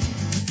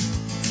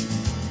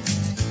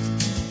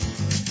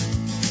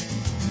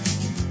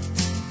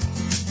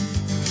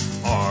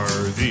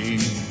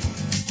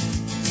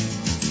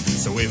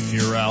 if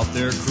you're out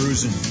there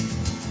cruising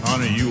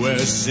on a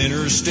U.S.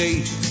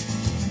 interstate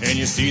and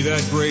you see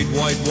that great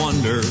white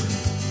wonder,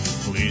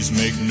 please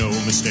make no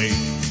mistake.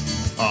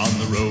 On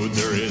the road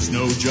there is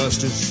no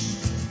justice.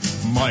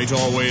 Might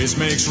always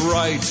makes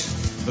right.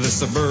 The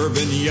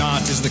suburban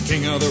yacht is the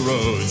king of the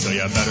road, so you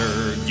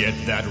better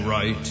get that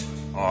right.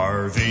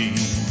 RV.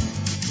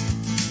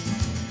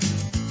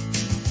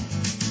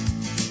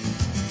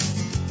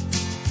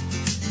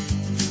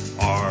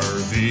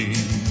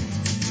 RV.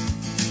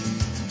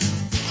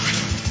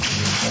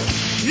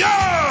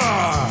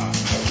 Yeah!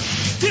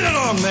 Get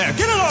along there!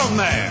 Get along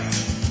there!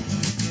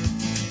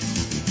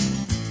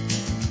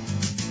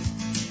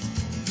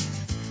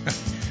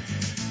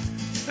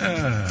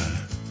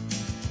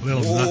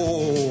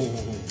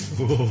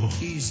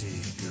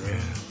 Easy, girl.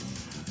 Yeah.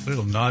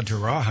 Little nod to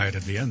Rawhide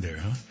at the end there,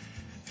 huh?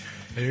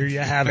 There you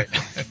have it.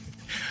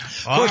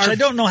 Of course, I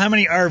don't know how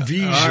many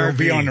RVs there will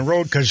be on the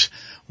road because,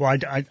 well,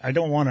 I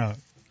don't want to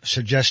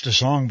suggest a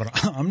song,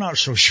 but I'm not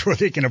so sure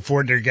they can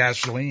afford their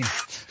gasoline.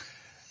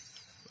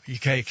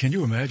 Can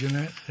you imagine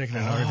that? Taking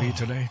an RV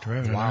today,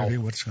 driving an RV,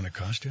 what's going to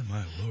cost you?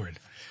 My Lord.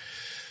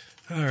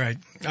 All right.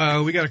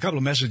 We got a couple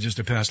of messages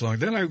to pass along.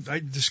 Then I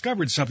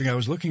discovered something. I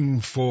was looking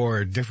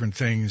for different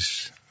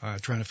things,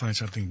 trying to find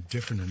something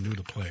different and new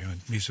to play on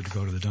Music to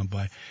Go to the Dump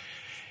By.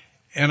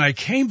 And I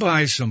came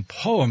by some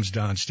poems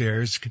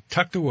downstairs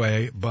tucked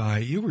away by,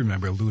 you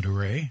remember Lou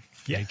DeRay,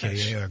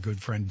 a.k.a. our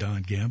good friend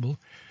Don Gamble,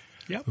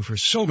 who for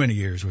so many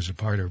years was a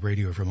part of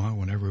Radio Vermont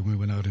whenever we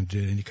went out and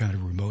did any kind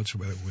of remotes,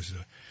 whether it was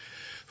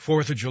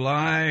 4th of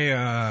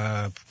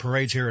July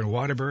parades here in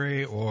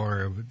Waterbury,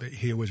 or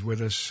he was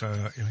with us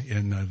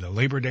in the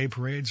Labor Day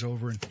parades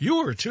over in...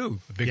 You were, too,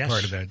 a big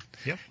part of that.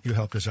 Yep. You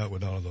helped us out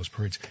with all of those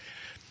parades.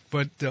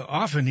 But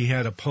often he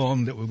had a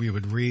poem that we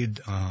would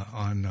read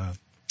on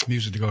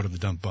Music to Go to the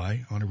Dump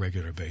By on a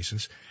regular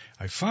basis.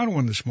 I found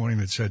one this morning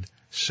that said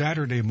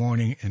Saturday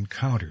Morning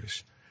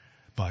Encounters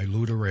by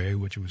Lou DeRay,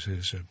 which was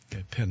his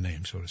pen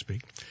name, so to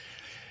speak.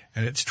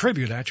 And it's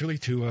tribute, actually,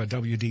 to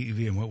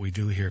WDEV and what we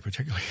do here,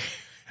 particularly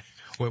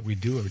what we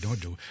do or don't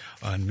do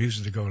on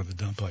Music to Go to the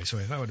Dump By. So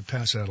I thought I would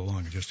pass that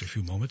along in just a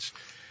few moments.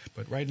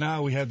 But right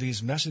now we have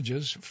these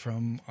messages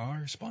from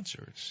our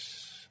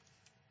sponsors.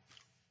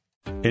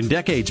 In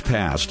decades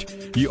past,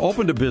 you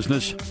opened a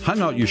business,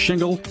 hung out your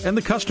shingle, and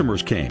the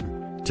customers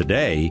came.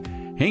 Today,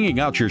 hanging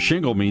out your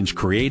shingle means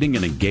creating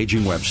an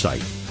engaging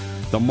website.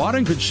 The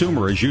modern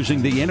consumer is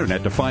using the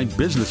internet to find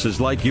businesses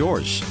like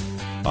yours.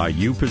 Are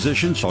you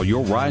positioned so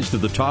you'll rise to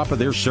the top of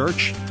their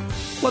search?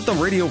 Let the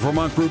Radio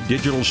Vermont Group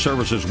Digital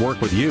Services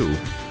work with you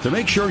to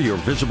make sure you're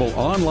visible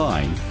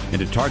online and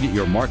to target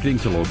your marketing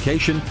to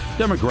location,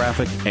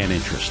 demographic, and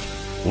interest.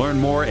 Learn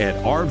more at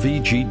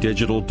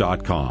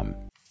rvgdigital.com.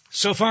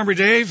 So Farmer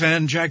Dave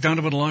and Jack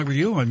Donovan along with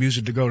you on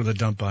Music to Go to the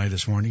Dump By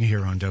this morning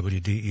here on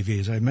WDEV.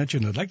 As I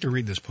mentioned, I'd like to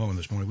read this poem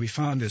this morning. We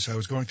found this. I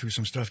was going through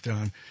some stuff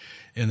down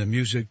in the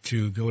Music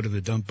to Go to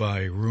the Dump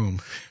By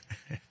room,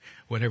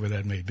 whatever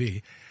that may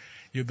be.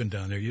 You've been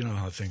down there. You know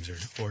how things are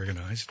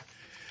organized.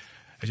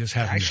 I just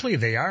haven't. Actually,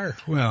 they are.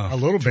 Well, a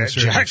little bit,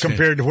 Jack,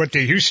 compared to what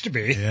they used to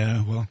be.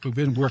 Yeah, well, we've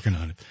been working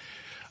on it.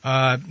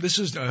 This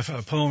is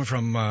a poem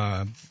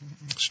from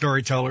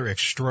storyteller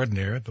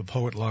extraordinaire, the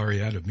poet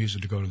laureate of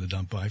Music to Go to the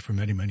Dump By for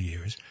many, many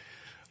years,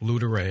 Lou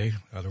DeRay,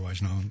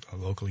 otherwise known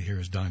locally here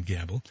as Don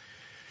Gamble.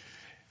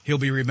 He'll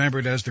be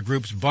remembered as the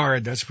group's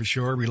bard, that's for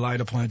sure,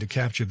 relied upon to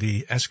capture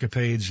the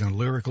escapades and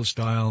lyrical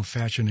style,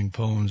 fashioning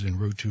poems en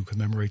route to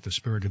commemorate the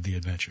spirit of the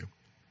adventure.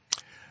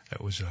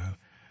 That was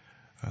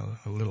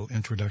a little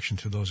introduction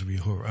to those of you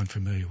who are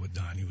unfamiliar with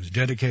Don. He was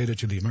dedicated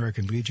to the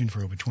American Legion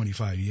for over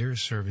 25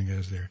 years, serving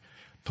as their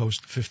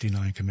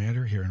post-59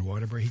 commander here in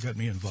Waterbury. He got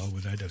me involved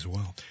with that as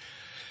well.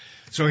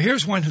 So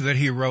here's one that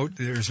he wrote.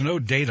 There's no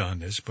date on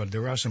this, but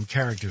there are some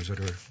characters that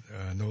are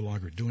no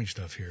longer doing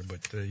stuff here,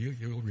 but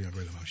you'll remember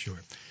them, I'm sure.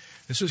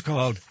 This is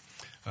called,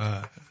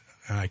 and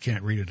I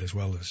can't read it as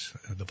well as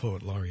the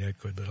poet laureate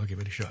could, but I'll give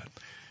it a shot.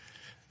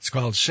 It's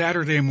called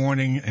Saturday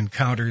Morning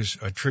Encounters,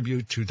 a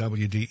tribute to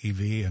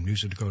WDEV and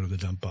Music to Go to the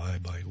Dump By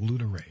Lou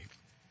DeRay.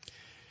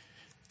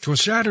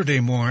 'Twas Saturday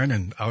morn,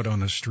 and out on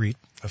the street,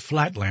 a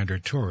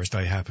Flatlander tourist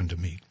I happened to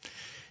meet.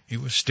 He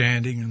was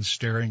standing and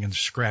staring and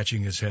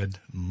scratching his head,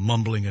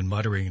 mumbling and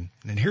muttering,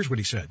 and here's what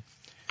he said.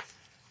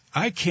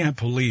 I can't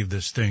believe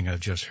this thing I've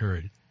just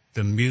heard.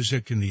 The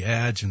music and the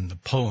ads and the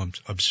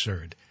poems,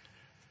 absurd.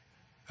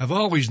 I've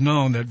always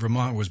known that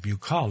Vermont was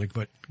bucolic,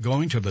 but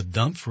going to the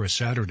dump for a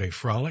Saturday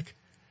frolic?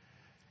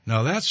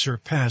 Now that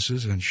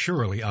surpasses and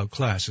surely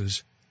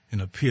outclasses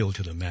an appeal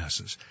to the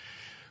masses.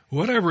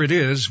 Whatever it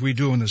is we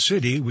do in the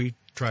city, we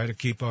try to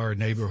keep our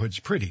neighborhoods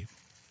pretty.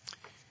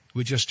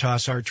 We just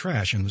toss our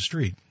trash in the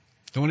street.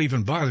 Don't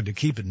even bother to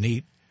keep it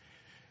neat.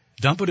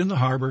 Dump it in the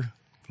harbor,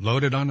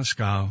 load it on a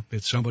scow.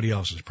 It's somebody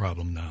else's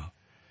problem now.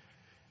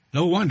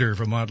 No wonder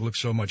Vermont looks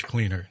so much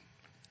cleaner.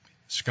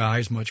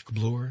 Skies much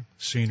bluer,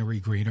 scenery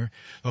greener.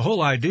 The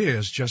whole idea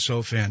is just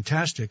so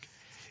fantastic.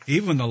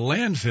 Even the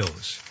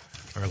landfills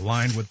are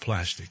lined with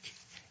plastic.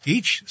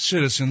 Each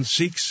citizen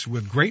seeks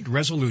with great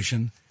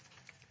resolution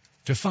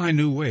to find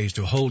new ways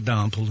to hold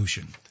down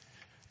pollution.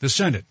 The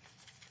Senate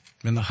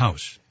and the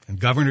House and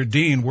Governor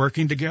Dean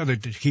working together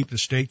to keep the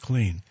state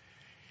clean.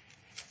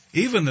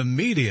 Even the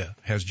media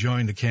has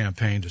joined the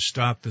campaign to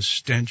stop the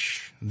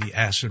stench and the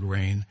acid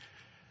rain.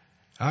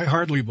 I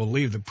hardly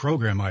believe the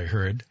program I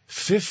heard,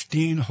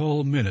 15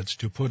 whole minutes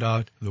to put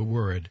out the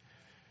word.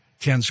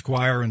 Ken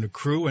Squire and the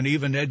crew, and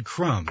even Ed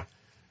Crum,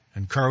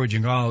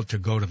 encouraging all to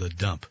go to the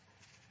dump.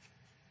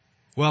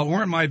 Well, it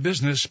weren't my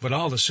business, but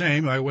all the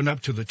same, I went up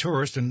to the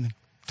tourist and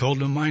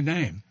told him my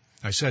name.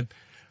 I said,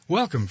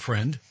 "Welcome,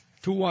 friend,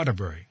 to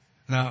Waterbury.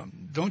 Now,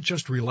 don't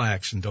just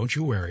relax and don't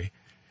you worry.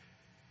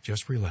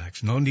 Just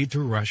relax. No need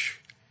to rush.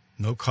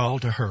 No call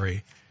to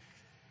hurry.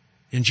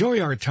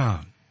 Enjoy our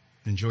town.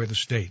 Enjoy the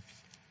state.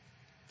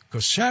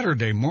 Because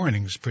Saturday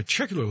morning's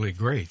particularly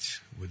great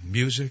with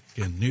music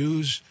and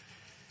news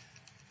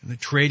and the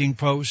Trading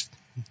Post,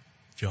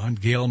 John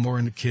Gilmore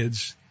and the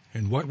kids,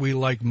 and what we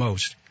like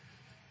most,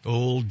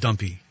 Old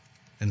Dumpy,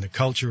 and the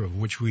culture of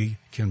which we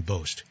can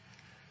boast.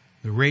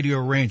 The Radio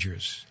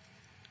Rangers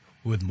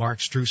with Mark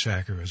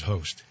Strusacker as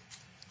host.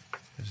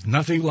 There's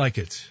nothing like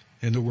it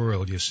in the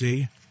world, you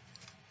see.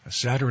 A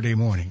Saturday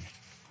morning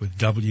with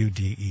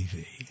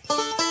WDEV.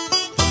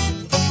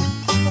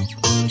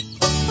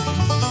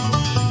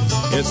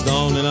 It's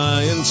dawn and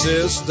I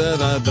insist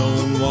that I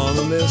don't want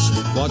to miss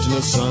watching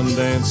the sun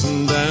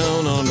dancing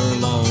down on her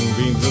long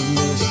beams of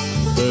mist.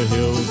 The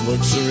hills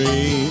look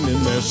serene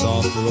in their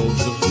soft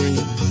robes of green.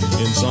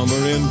 In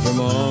summer in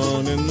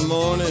Vermont in the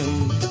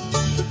morning.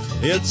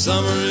 It's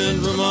summer in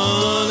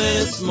Vermont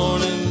and it's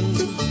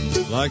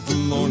morning. Like the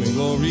morning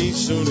glory,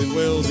 soon it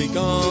will be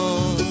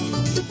gone.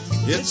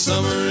 It's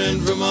summer in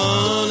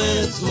Vermont and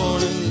it's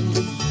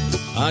morning.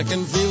 I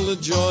can feel the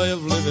joy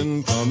of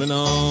living coming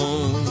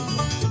on.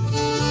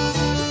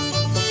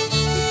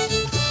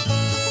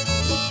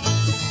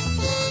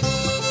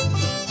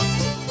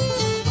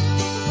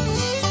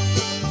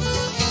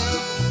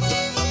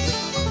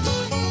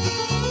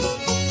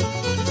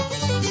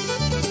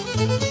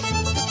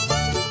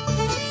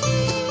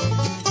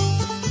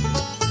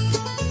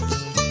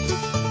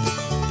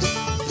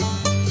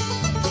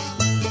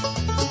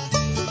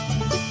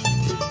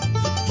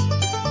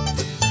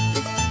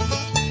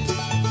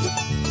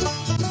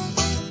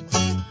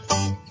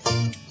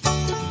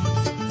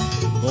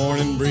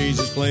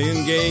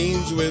 Playing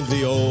games with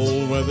the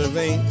old weather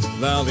vane,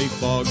 valley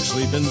fog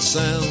sleeping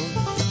sound,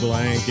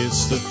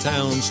 blankets the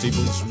town,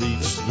 steeples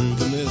reach through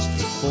the mist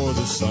for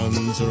the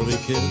sun's early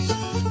kiss.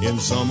 In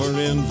summer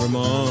in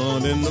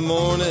Vermont in the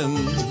morning,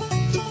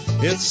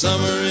 it's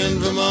summer in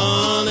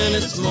Vermont and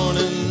it's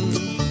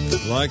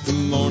morning. Like the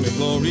morning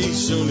glory,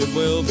 soon it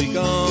will be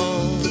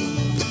gone.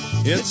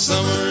 It's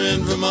summer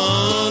in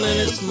Vermont and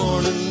it's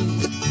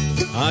morning.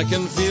 I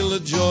can feel the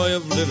joy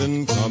of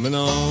living coming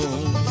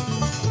on.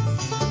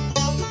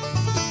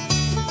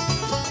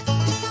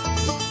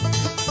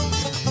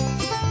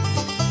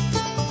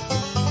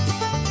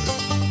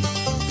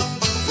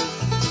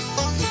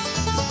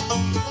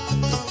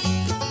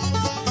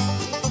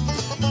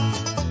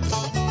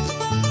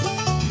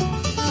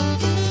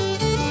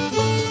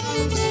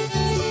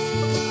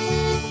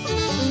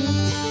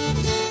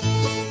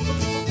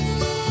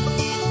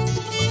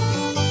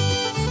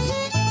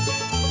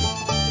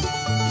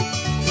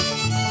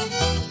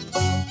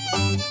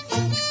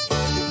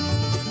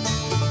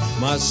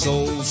 My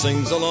soul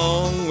sings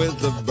along with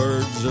the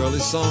birds' early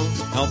song.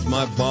 Help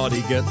my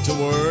body get to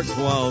work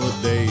while the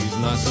day's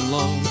nice and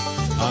long.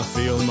 I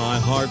feel my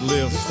heart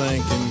lift,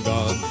 thanking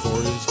God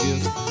for his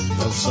gift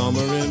of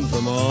summer in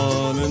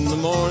Vermont in the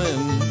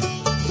morning.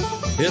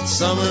 It's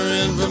summer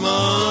in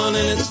Vermont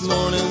and it's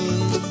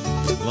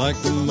morning.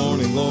 Like the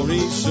morning glory,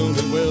 soon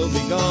it will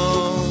be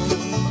gone.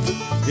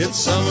 It's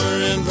summer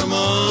in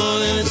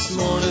Vermont and it's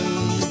morning.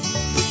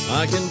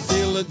 I can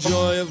feel the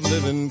joy of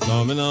living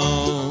coming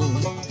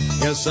on.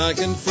 Yes, I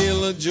can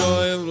feel the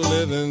joy of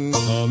living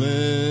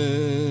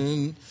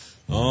coming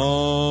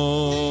on.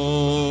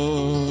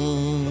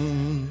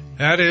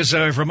 That is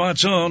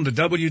Vermont's own, the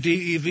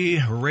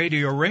WDEV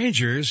Radio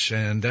Rangers,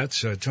 and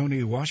that's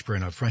Tony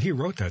Washburn up front. He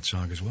wrote that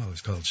song as well.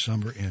 It's called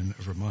Summer in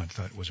Vermont.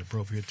 Thought it was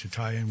appropriate to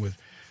tie in with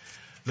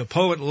the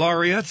poet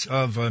laureate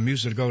of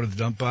Music to Go to the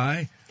Dump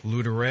By,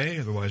 Lou DeRay,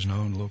 otherwise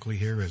known locally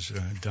here as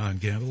Don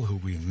Gamble, who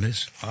we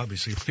miss,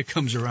 obviously, when it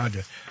comes around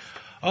to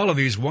all of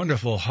these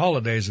wonderful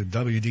holidays that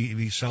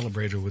WDEV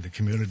celebrated with the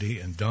community,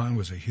 and Don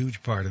was a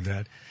huge part of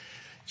that.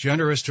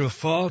 Generous to a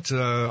fault,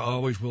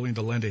 always willing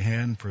to lend a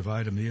hand,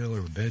 provide a meal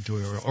or a bed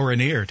to or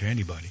an ear to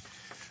anybody.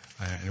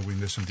 And we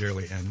miss him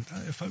dearly. And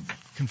if I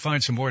can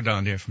find some more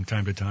down there from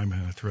time to time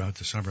throughout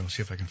the summer, I'll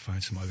see if I can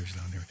find some others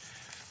down there.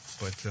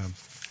 But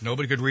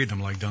nobody could read them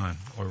like Don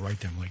or write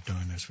them like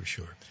Don, that's for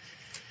sure.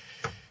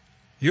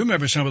 You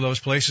remember some of those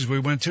places we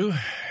went to?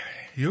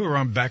 You were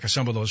on back of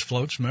some of those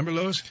floats. Remember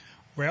those?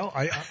 Well,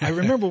 I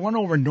remember one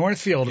over in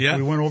Northfield. Yeah.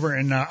 We went over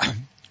and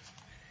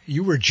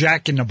you were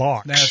Jack in the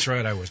Box. That's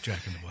right, I was Jack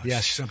in the Box.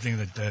 Yes. Something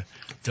that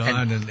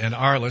Don and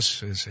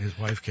Arliss, his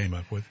wife, came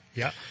up with.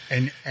 Yeah,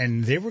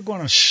 and they were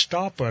going to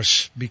stop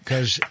us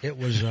because it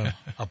was a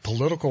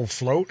political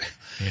float.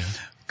 Yeah.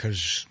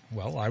 Because,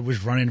 well, I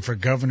was running for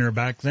governor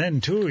back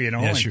then, too, you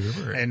know. Yes, and,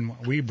 you were. And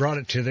we brought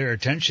it to their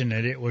attention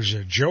that it was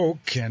a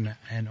joke, and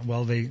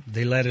well, they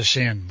let us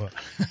in, but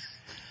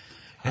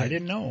I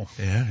didn't know.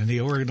 Yeah, and he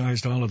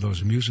organized all of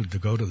those music to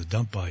go to the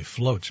dump by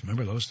floats.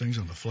 Remember those things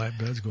on the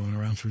flatbeds going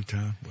around through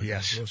town? Boy,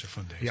 yes. Those are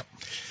fun days. Yep.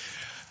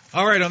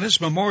 All right, on this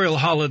Memorial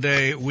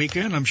Holiday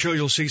weekend, I'm sure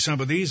you'll see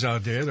some of these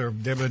out there.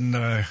 They've been,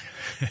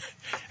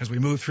 as we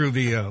move through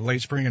the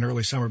late spring and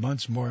early summer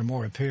months, more and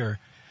more appear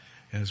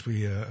as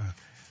we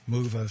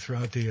move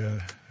throughout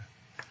the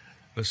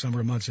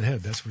summer months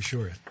ahead, that's for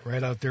sure.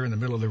 Right out there in the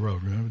middle of the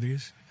road. Remember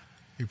these?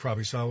 You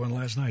probably saw one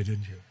last night,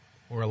 didn't you?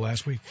 Or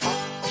last week?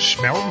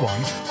 Smelled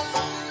one.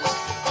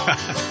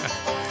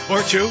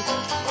 Or two.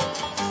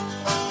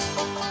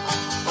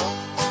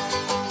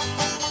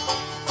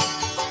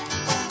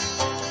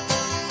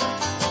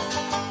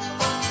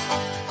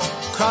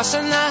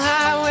 Crossing the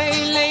highway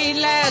late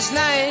last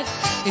night,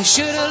 he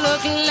should have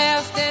looked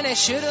left and he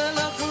should have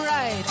looked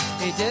right.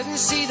 He didn't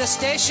see the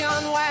station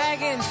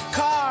wagon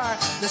car.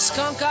 The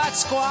skunk got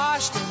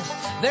squashed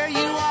and there you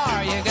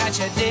are. You got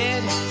your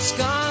dead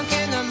skunk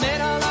in the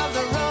middle of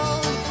the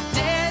road.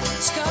 Dead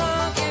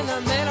skunk in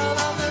the middle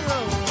of the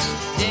road.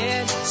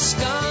 Dead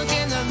skunk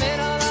in the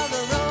middle of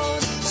the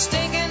road.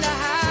 Stinking to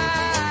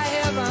high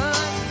heaven.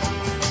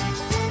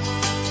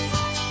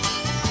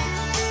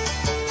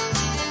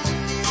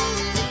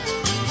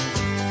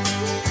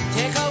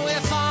 Take a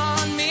whiff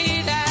on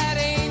me, that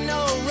ain't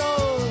no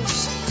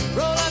rose.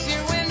 Roll up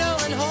your window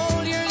and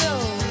hold your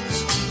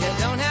nose. You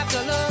don't have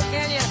to look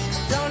and you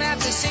don't have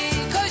to see,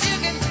 'cause you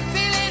can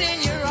feel it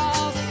in your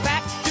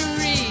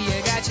olfactory.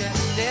 You got your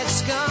dead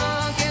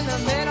skunk in the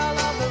middle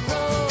of the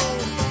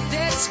road.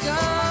 Dead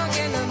skunk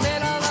in the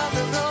middle of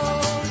the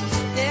road.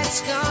 Dead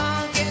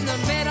skunk in the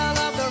middle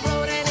of the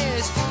road, and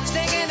it's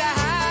stinking to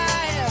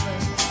high heaven.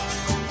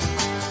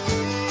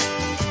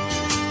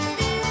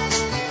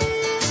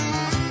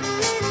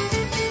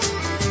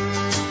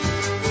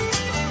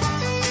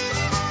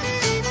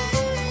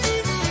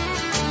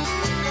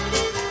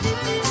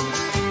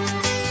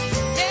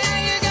 Yeah,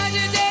 you got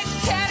your dead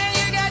cat and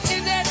you got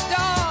your dead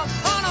dog.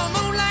 On a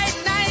moonlight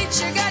night,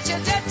 you got your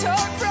dead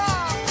toad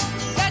frog.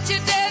 Got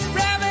your dead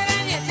rabbit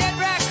and your dead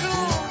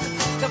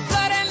raccoon. The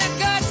blood and the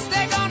guts,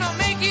 they're gonna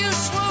make you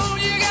swoon.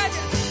 You got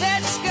your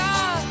dead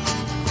skunk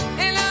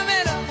in the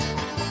middle.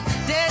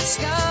 Dead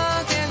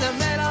skunk in the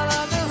middle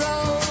of the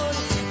road.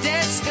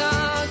 Dead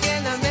skunk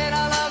in the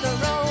middle of the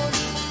road.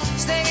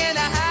 Stinking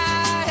to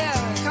high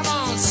heaven. Come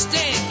on,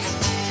 stink.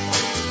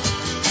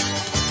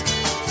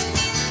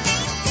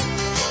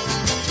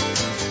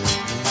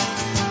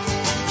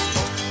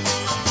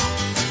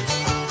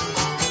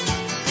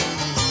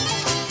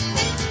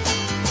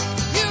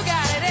 You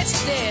got it,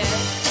 it's dead.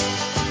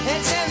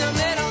 It's in the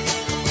middle.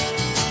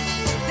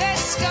 Dead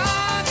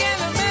skunk in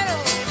the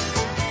middle.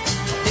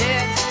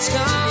 Dead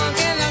skunk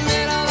in the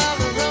middle of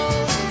the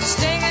road.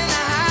 Stinking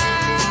to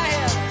high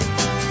heaven.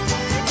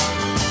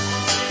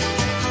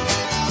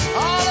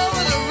 All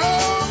over the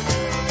road.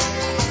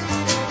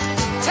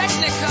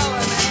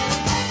 Technicolor, man.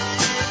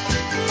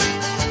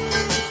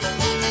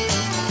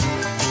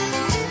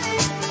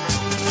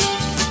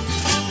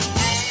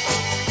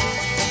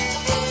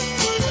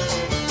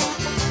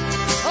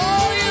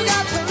 Oh, you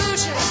got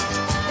pollution.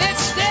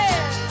 It's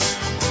dead.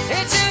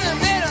 It's in the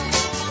middle.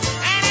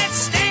 And it's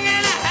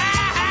stinging to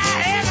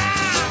high heaven.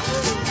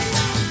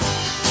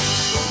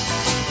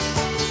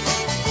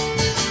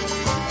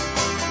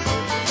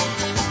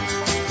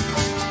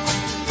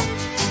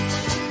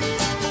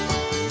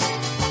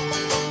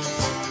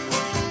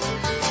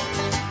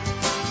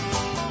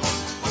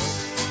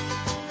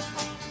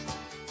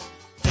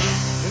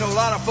 You know, a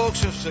lot of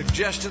folks have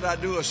suggested I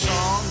do a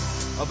song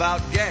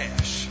about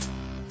gas.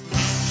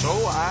 So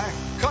I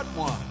cut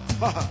one.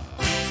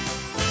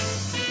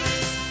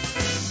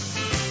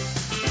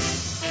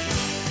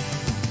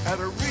 At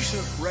a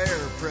recent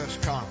rare press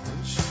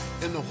conference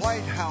in the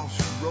White House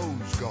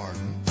Rose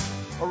Garden,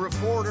 a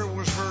reporter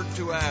was heard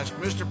to ask,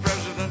 "Mr.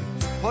 President,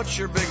 what's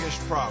your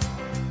biggest problem?"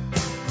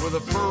 With a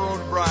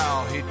furrowed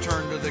brow, he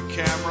turned to the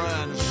camera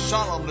and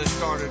solemnly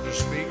started to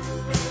speak.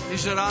 He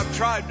said, "I've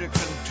tried to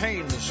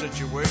contain the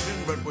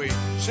situation, but we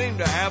seem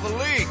to have a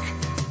leak."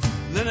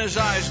 Then his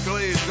eyes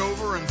glazed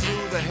over, and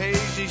through the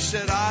haze he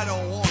said, "I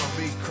don't want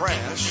to be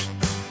crass,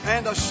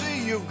 and I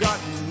see you've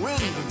gotten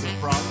wind of the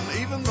problem,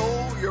 even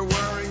though you're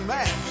wearing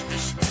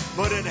masks.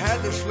 But it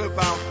had to slip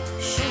out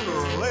sooner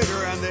or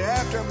later, and the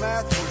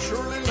aftermath will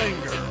surely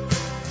linger.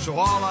 So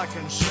all I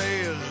can say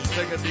is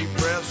take a deep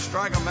breath,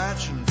 strike a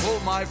match, and pull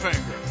my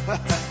finger."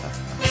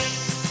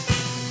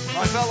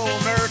 My fellow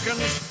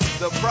Americans,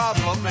 the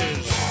problem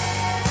is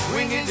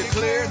we need to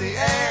clear the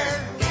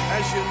air.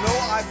 As you know,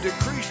 I've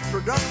decreased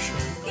production.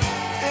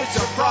 It's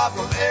a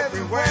problem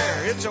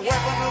everywhere. It's a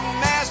weapon of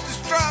mass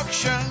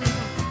destruction.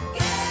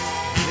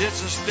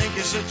 It's a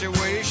stinky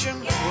situation,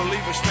 will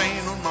leave a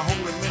stain on my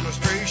whole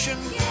administration.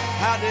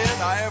 How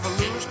did I ever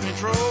lose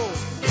control?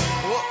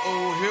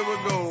 Uh-oh, here we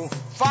go.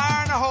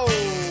 Fire in the hole.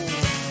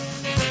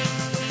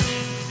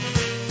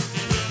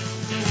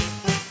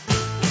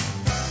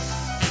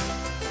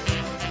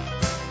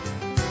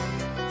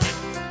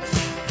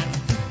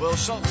 Well,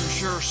 something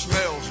sure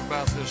smells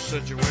about this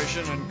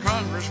situation, and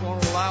Congress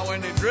won't allow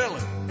any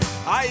drilling.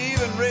 I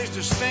even raised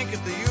a stink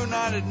at the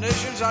United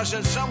Nations. I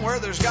said somewhere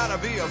there's got to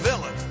be a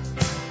villain,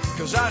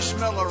 'cause I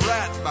smell a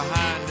rat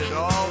behind it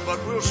all,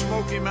 but we'll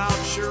smoke him out,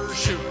 sure as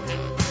shooting.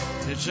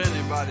 It's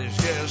anybody's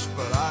guess,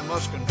 but I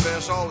must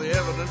confess all the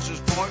evidence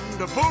is pointing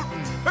to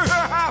Putin.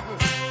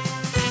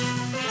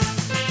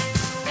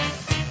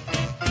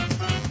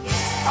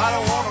 I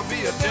don't want to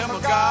be a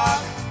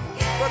demagogue,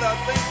 but I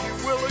think you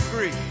will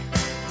agree.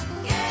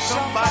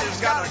 Somebody's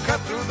got to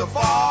cut through the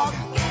fog.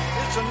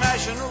 It's a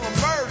national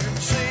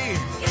emergency.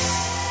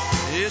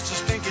 It's a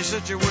stinky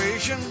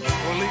situation.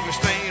 Will leave a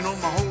stain on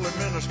my whole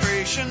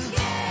administration.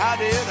 How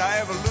did I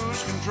ever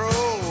lose control?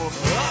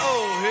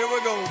 Uh-oh, here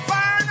we go.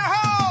 Fire in the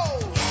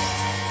hole!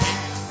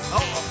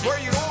 Oh, where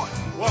are you going?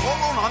 Well, hold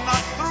on, I'm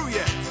not through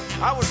yet.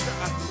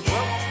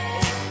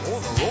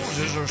 The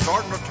roses are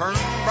starting to turn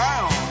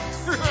brown.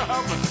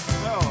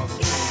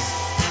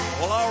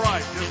 Well, all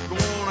right, just go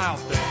on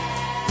out there.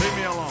 Leave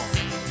me alone.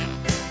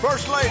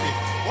 First lady,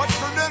 what's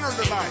for dinner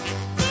tonight?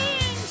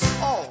 Beans.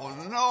 Oh,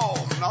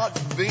 no, not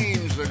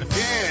beans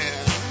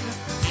again.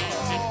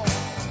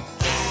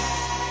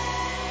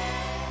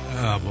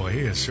 Oh, boy, he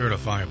is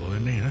certifiable,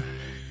 isn't he, huh?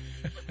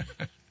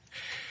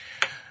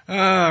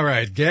 All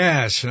right,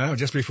 gas.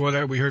 Just before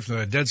that, we heard from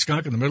the Dead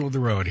Skunk in the middle of the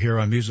road here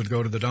on Music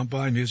Go to the Dump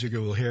By. Music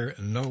you will hear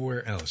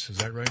nowhere else. Is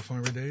that right,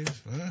 Farmer Dave?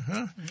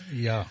 Uh-huh.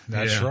 Yeah,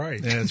 that's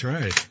right. That's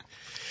right.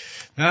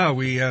 Now,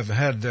 we have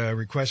had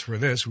requests for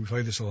this. We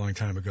played this a long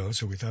time ago,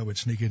 so we thought we'd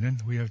sneak it in.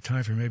 We have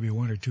time for maybe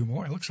one or two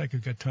more. It looks like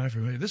we've got time for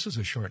maybe. This is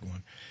a short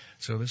one.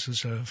 So this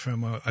is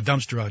from a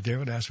dumpster out there.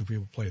 I'd ask if we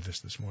would play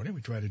this morning.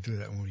 We try to do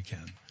that when we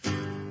can.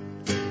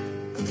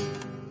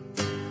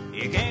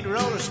 You can't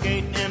roller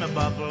skate in a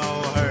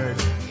buffalo herd.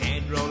 You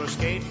can't roller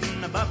skate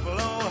in a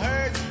buffalo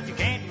herd. You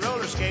can't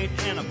roller skate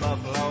in a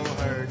buffalo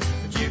herd.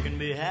 But you can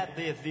be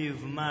happy if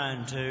you've a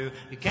mind to.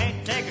 You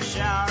can't take a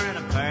shower in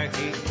a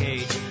parakeet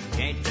cage. You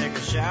can't take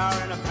a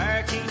shower in a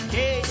parakeet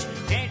cage.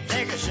 You can't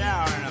take a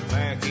shower in a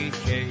parakeet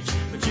cage.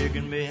 But you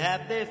can be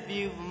happy if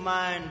you've a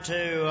mind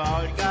to.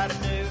 All you gotta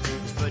do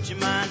is put your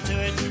mind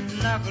to it.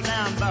 Knuckle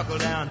down, buckle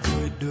down,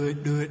 do it, do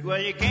it, do it. Well,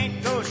 you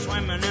can't go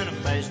swimming in a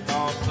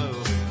baseball pool.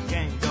 You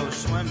can't go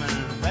swimming in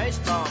a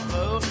baseball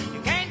pool.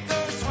 You can't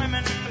go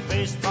swimming in a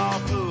baseball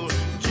pool.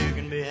 But you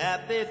can be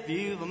happy if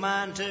you've a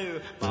mind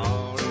to.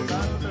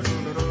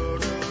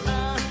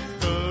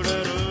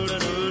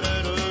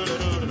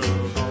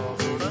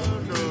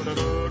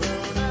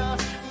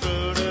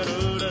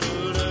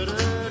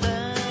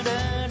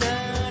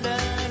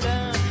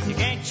 You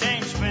can't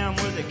change film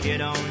with a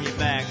kid on your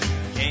back.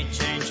 You can't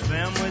change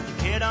film with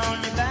a kid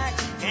on your back.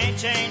 Can't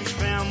change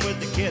film with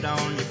the kid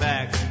on your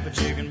back, but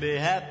you can be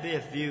happy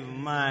if you've a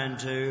mind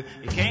to.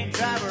 You can't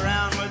drive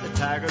around with a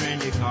tiger in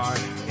your car.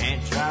 You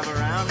can't drive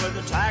around with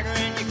a tiger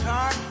in your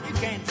car. You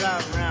can't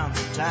drive around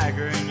with a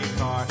tiger in your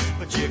car,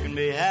 but you can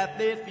be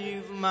happy if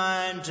you've a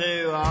mind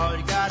to. All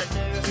you gotta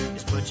do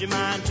is put your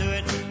mind to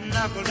it.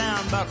 Knuckle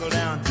down, buckle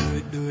down, do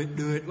it, do it,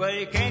 do it. Well,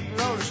 you can't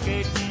roller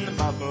skate in the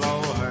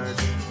buffalo herd.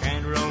 You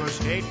can't roller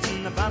skate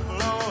in the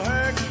buffalo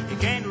herd. You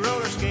can't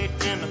roller skate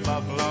in the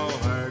buffalo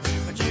herd,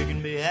 but you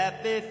can be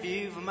happy if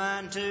you've a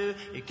mind to.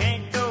 You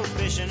can't go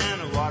fishing in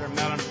a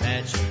watermelon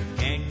patch. You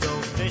can't go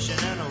fishing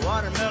in a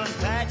watermelon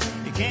patch.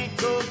 You can't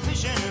go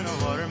fishing in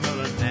a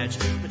watermelon patch,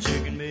 but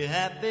you can be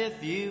happy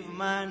if you've a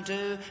mind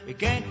to. You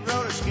can't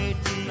roller skate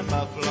in the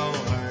buffalo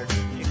herd.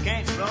 You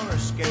can't roller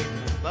skate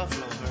in the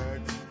buffalo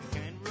herd. You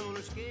can't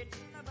roller skate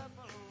in the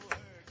buffalo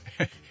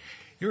herd.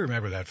 You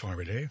remember that,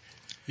 Farmer Dave?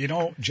 You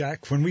know,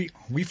 Jack, when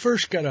we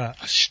first got a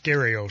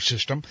stereo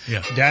system,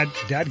 yeah.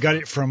 Dad got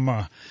it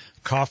from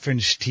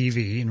Coffin's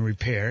TV and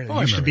Repair. It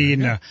used to be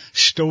in the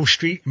Stowe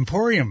Street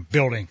Emporium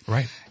building.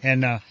 Right.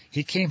 And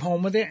he came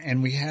home with it,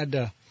 and we had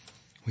the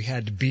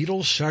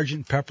Beatles,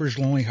 Sgt. Pepper's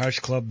Lonely Hearts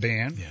Club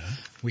Band. Yeah.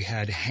 We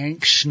had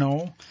Hank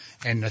Snow,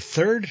 and the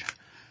third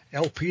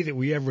LP that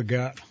we ever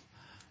got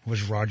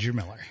was Roger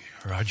Miller.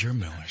 Roger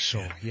Miller.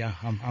 So yeah,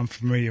 I'm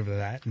familiar with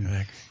that. And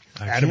I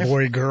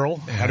Attaboy Girl,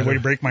 How to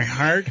Break My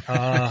Heart,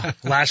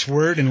 Last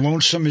Word, and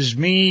Lonesome Is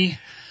Me.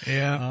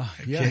 Yeah,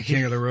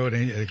 King of the Road,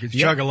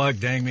 Chug-a-Lug,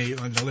 Dang Me,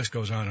 and the list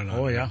goes on and on.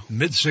 Oh, yeah.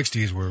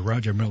 Mid-'60s were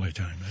Roger Miller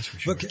time, that's for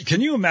sure. But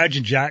can you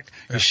imagine, Jack,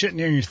 you're sitting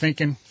there and you're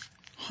thinking,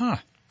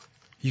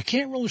 you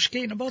can't roller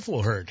skate in a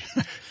buffalo herd.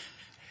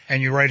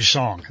 And you write a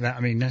song.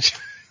 That's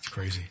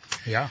crazy.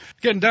 Yeah.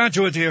 Getting down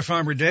to it here,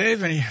 Farmer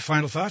Dave. Any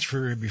final thoughts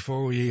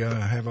before we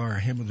have our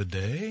hymn of the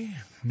day?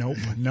 Nope,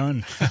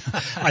 none.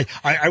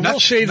 I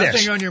will say this.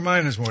 Nothing on your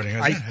mind this morning.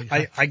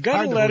 I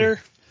got a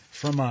letter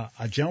from a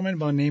gentleman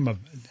by the name of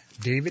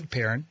David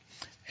Perrin,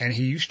 and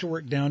he used to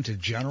work down to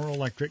General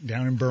Electric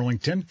down in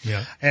Burlington.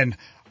 Yeah. And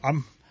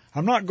I'm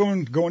I'm not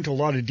going to go into a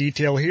lot of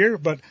detail here,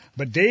 but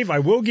Dave, I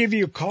will give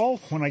you a call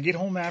when I get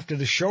home after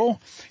the show.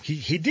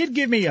 He did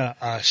give me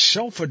a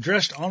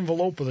self-addressed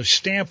envelope with a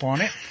stamp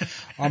on it.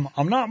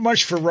 I'm not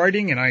much for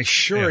writing, and I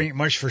sure ain't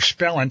much for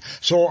spelling.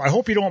 So I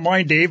hope you don't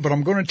mind, Dave, but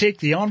I'm going to take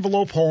the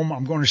envelope home.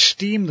 I'm going to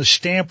steam the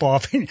stamp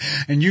off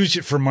and use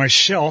it for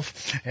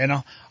myself. And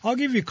I'll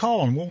give you a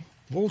call, and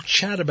we'll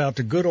chat about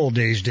the good old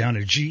days down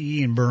at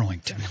GE in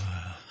Burlington.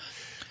 Wow.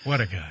 What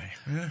a guy.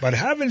 But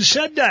having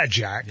said that,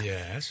 Jack.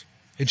 Yes.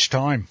 It's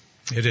time.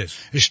 It is.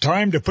 It's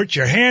time to put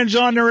your hands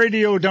on the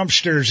radio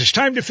dumpsters. It's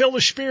time to fill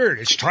the spirit.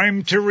 It's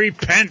time to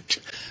repent.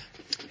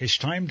 It's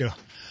time to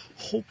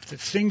hope that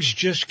things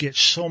just get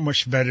so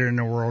much better in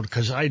the world,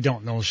 because I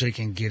don't know if they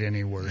can get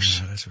any worse.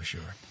 Yeah, that's for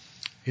sure.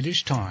 It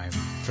is time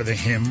for the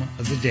hymn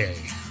of the day.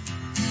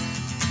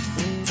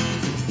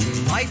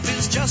 Life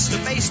is just a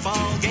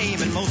baseball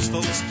game and most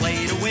folks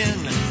play to win.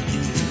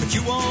 But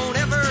you won't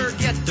ever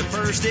get to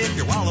first if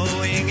you're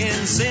wallowing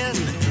in sin.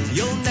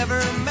 You'll never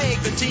make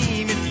the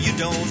team if you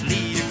don't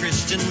lead a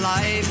Christian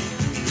life.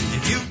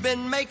 If you've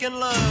been making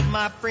love,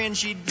 my friend,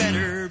 she'd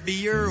better be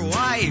your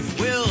wife.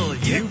 Will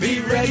you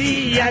be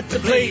ready at the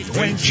plate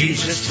when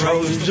Jesus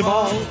throws the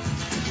ball?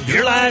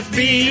 Your life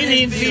be an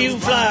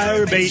infield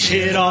flyer, base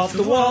hit off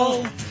the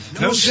wall.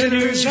 No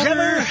sinner's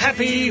ever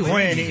happy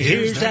when he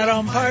hears that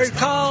umpire's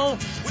call.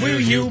 Will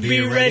you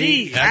be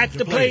ready at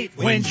the plate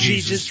when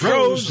Jesus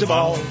throws the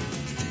ball?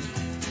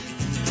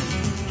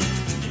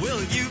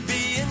 Will you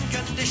be in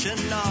condition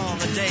on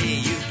the day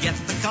you get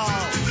the call?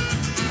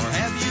 Or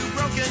have you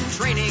broken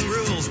training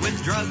rules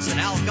with drugs and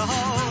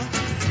alcohol?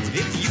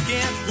 If you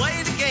can't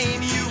play the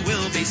game, you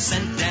will be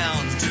sent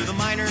down to the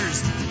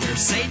minors, where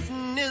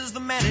Satan is the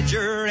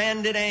manager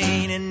and it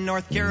ain't in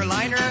North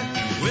Carolina.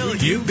 Will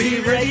you be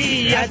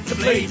ready at the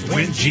plate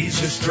when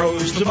Jesus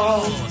throws the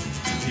ball?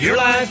 Your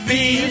life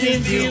be an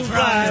infield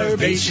flyer,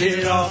 base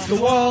hit off the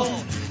wall.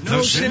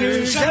 No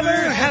sinner's ever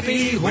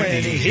happy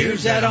when he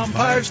hears that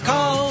umpire's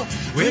call.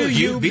 Will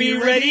you be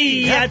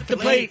ready at the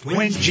plate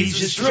when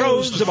Jesus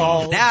throws the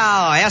ball?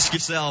 Now ask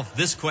yourself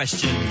this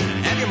question.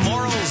 Have your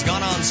morals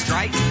gone on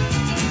strike?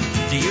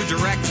 Do you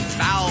direct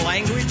foul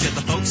language at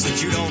the folks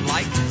that you don't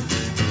like?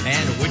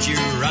 And would you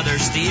rather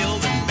steal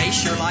than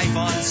base your life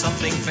on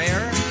something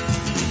fair?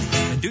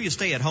 And do you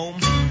stay at home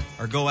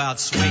or go out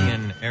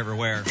swinging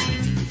everywhere?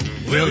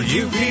 Will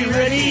you be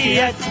ready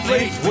at the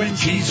plate when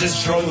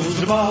Jesus throws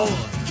the ball?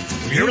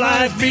 Your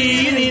life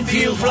be an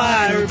infield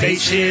flyer,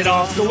 base hit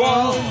off the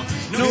wall.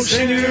 No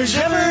sinner's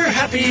ever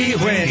happy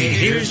when he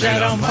hears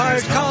that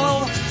umpire's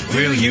call.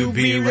 Will you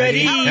be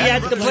ready at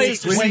the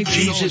plate when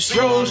Jesus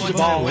throws the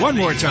ball? One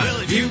more time.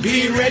 Will you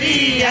be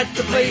ready at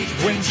the plate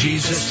when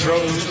Jesus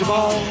throws the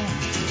ball?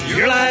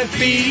 Your life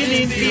be an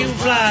infield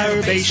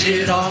flyer, base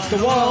hit off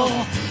the wall.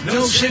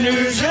 No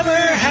sinner's ever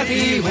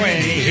happy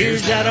when he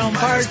hears that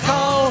umpire's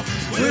call.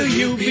 Will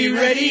you be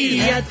ready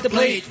at the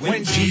plate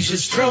when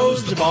Jesus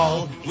throws the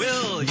ball?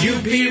 Will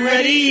you be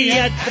ready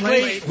at the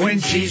plate when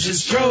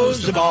Jesus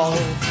throws the ball?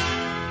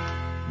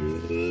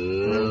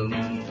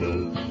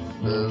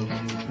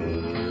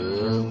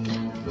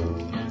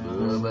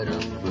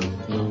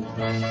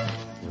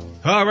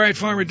 All right,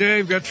 Farmer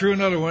Dave, got through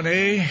another one,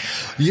 eh?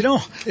 You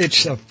know,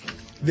 it's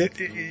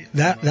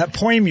that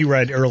poem you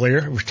read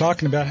earlier was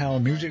talking about how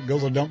Music Go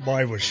the Dump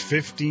By was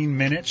 15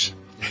 minutes.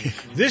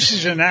 This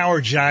is an hour,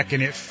 Jack,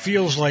 and it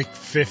feels like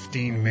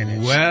 15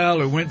 minutes.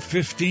 Well, it went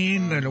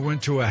 15, then it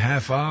went to a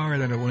half hour,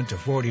 then it went to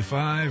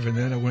 45, and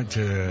then it went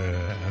to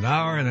an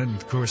hour, and then,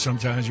 of course,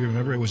 sometimes you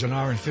remember it was an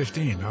hour and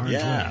 15, hour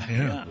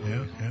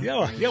and 20.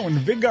 Yeah, when the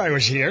big guy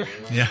was here.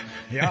 Yeah.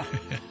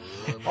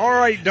 All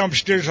right,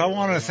 dumpsters, I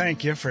want to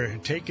thank you for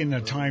taking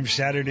the time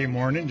Saturday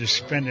morning to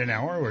spend an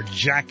hour with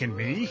Jack and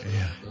me,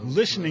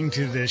 listening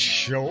to this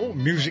show,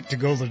 Music to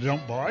Go the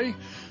Dump By,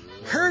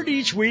 heard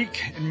each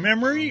week in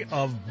memory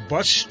of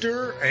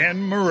Buster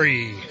and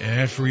Marie.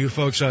 And for you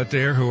folks out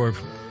there who are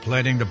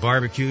planning the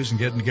barbecues and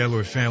getting together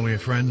with family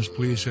and friends,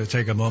 please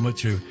take a moment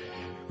to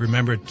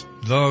remember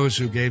those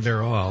who gave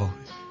their all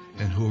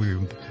and who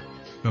we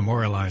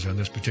memorialize on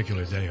this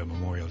particular day of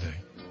Memorial Day.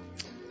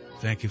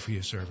 Thank you for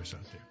your service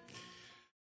out there.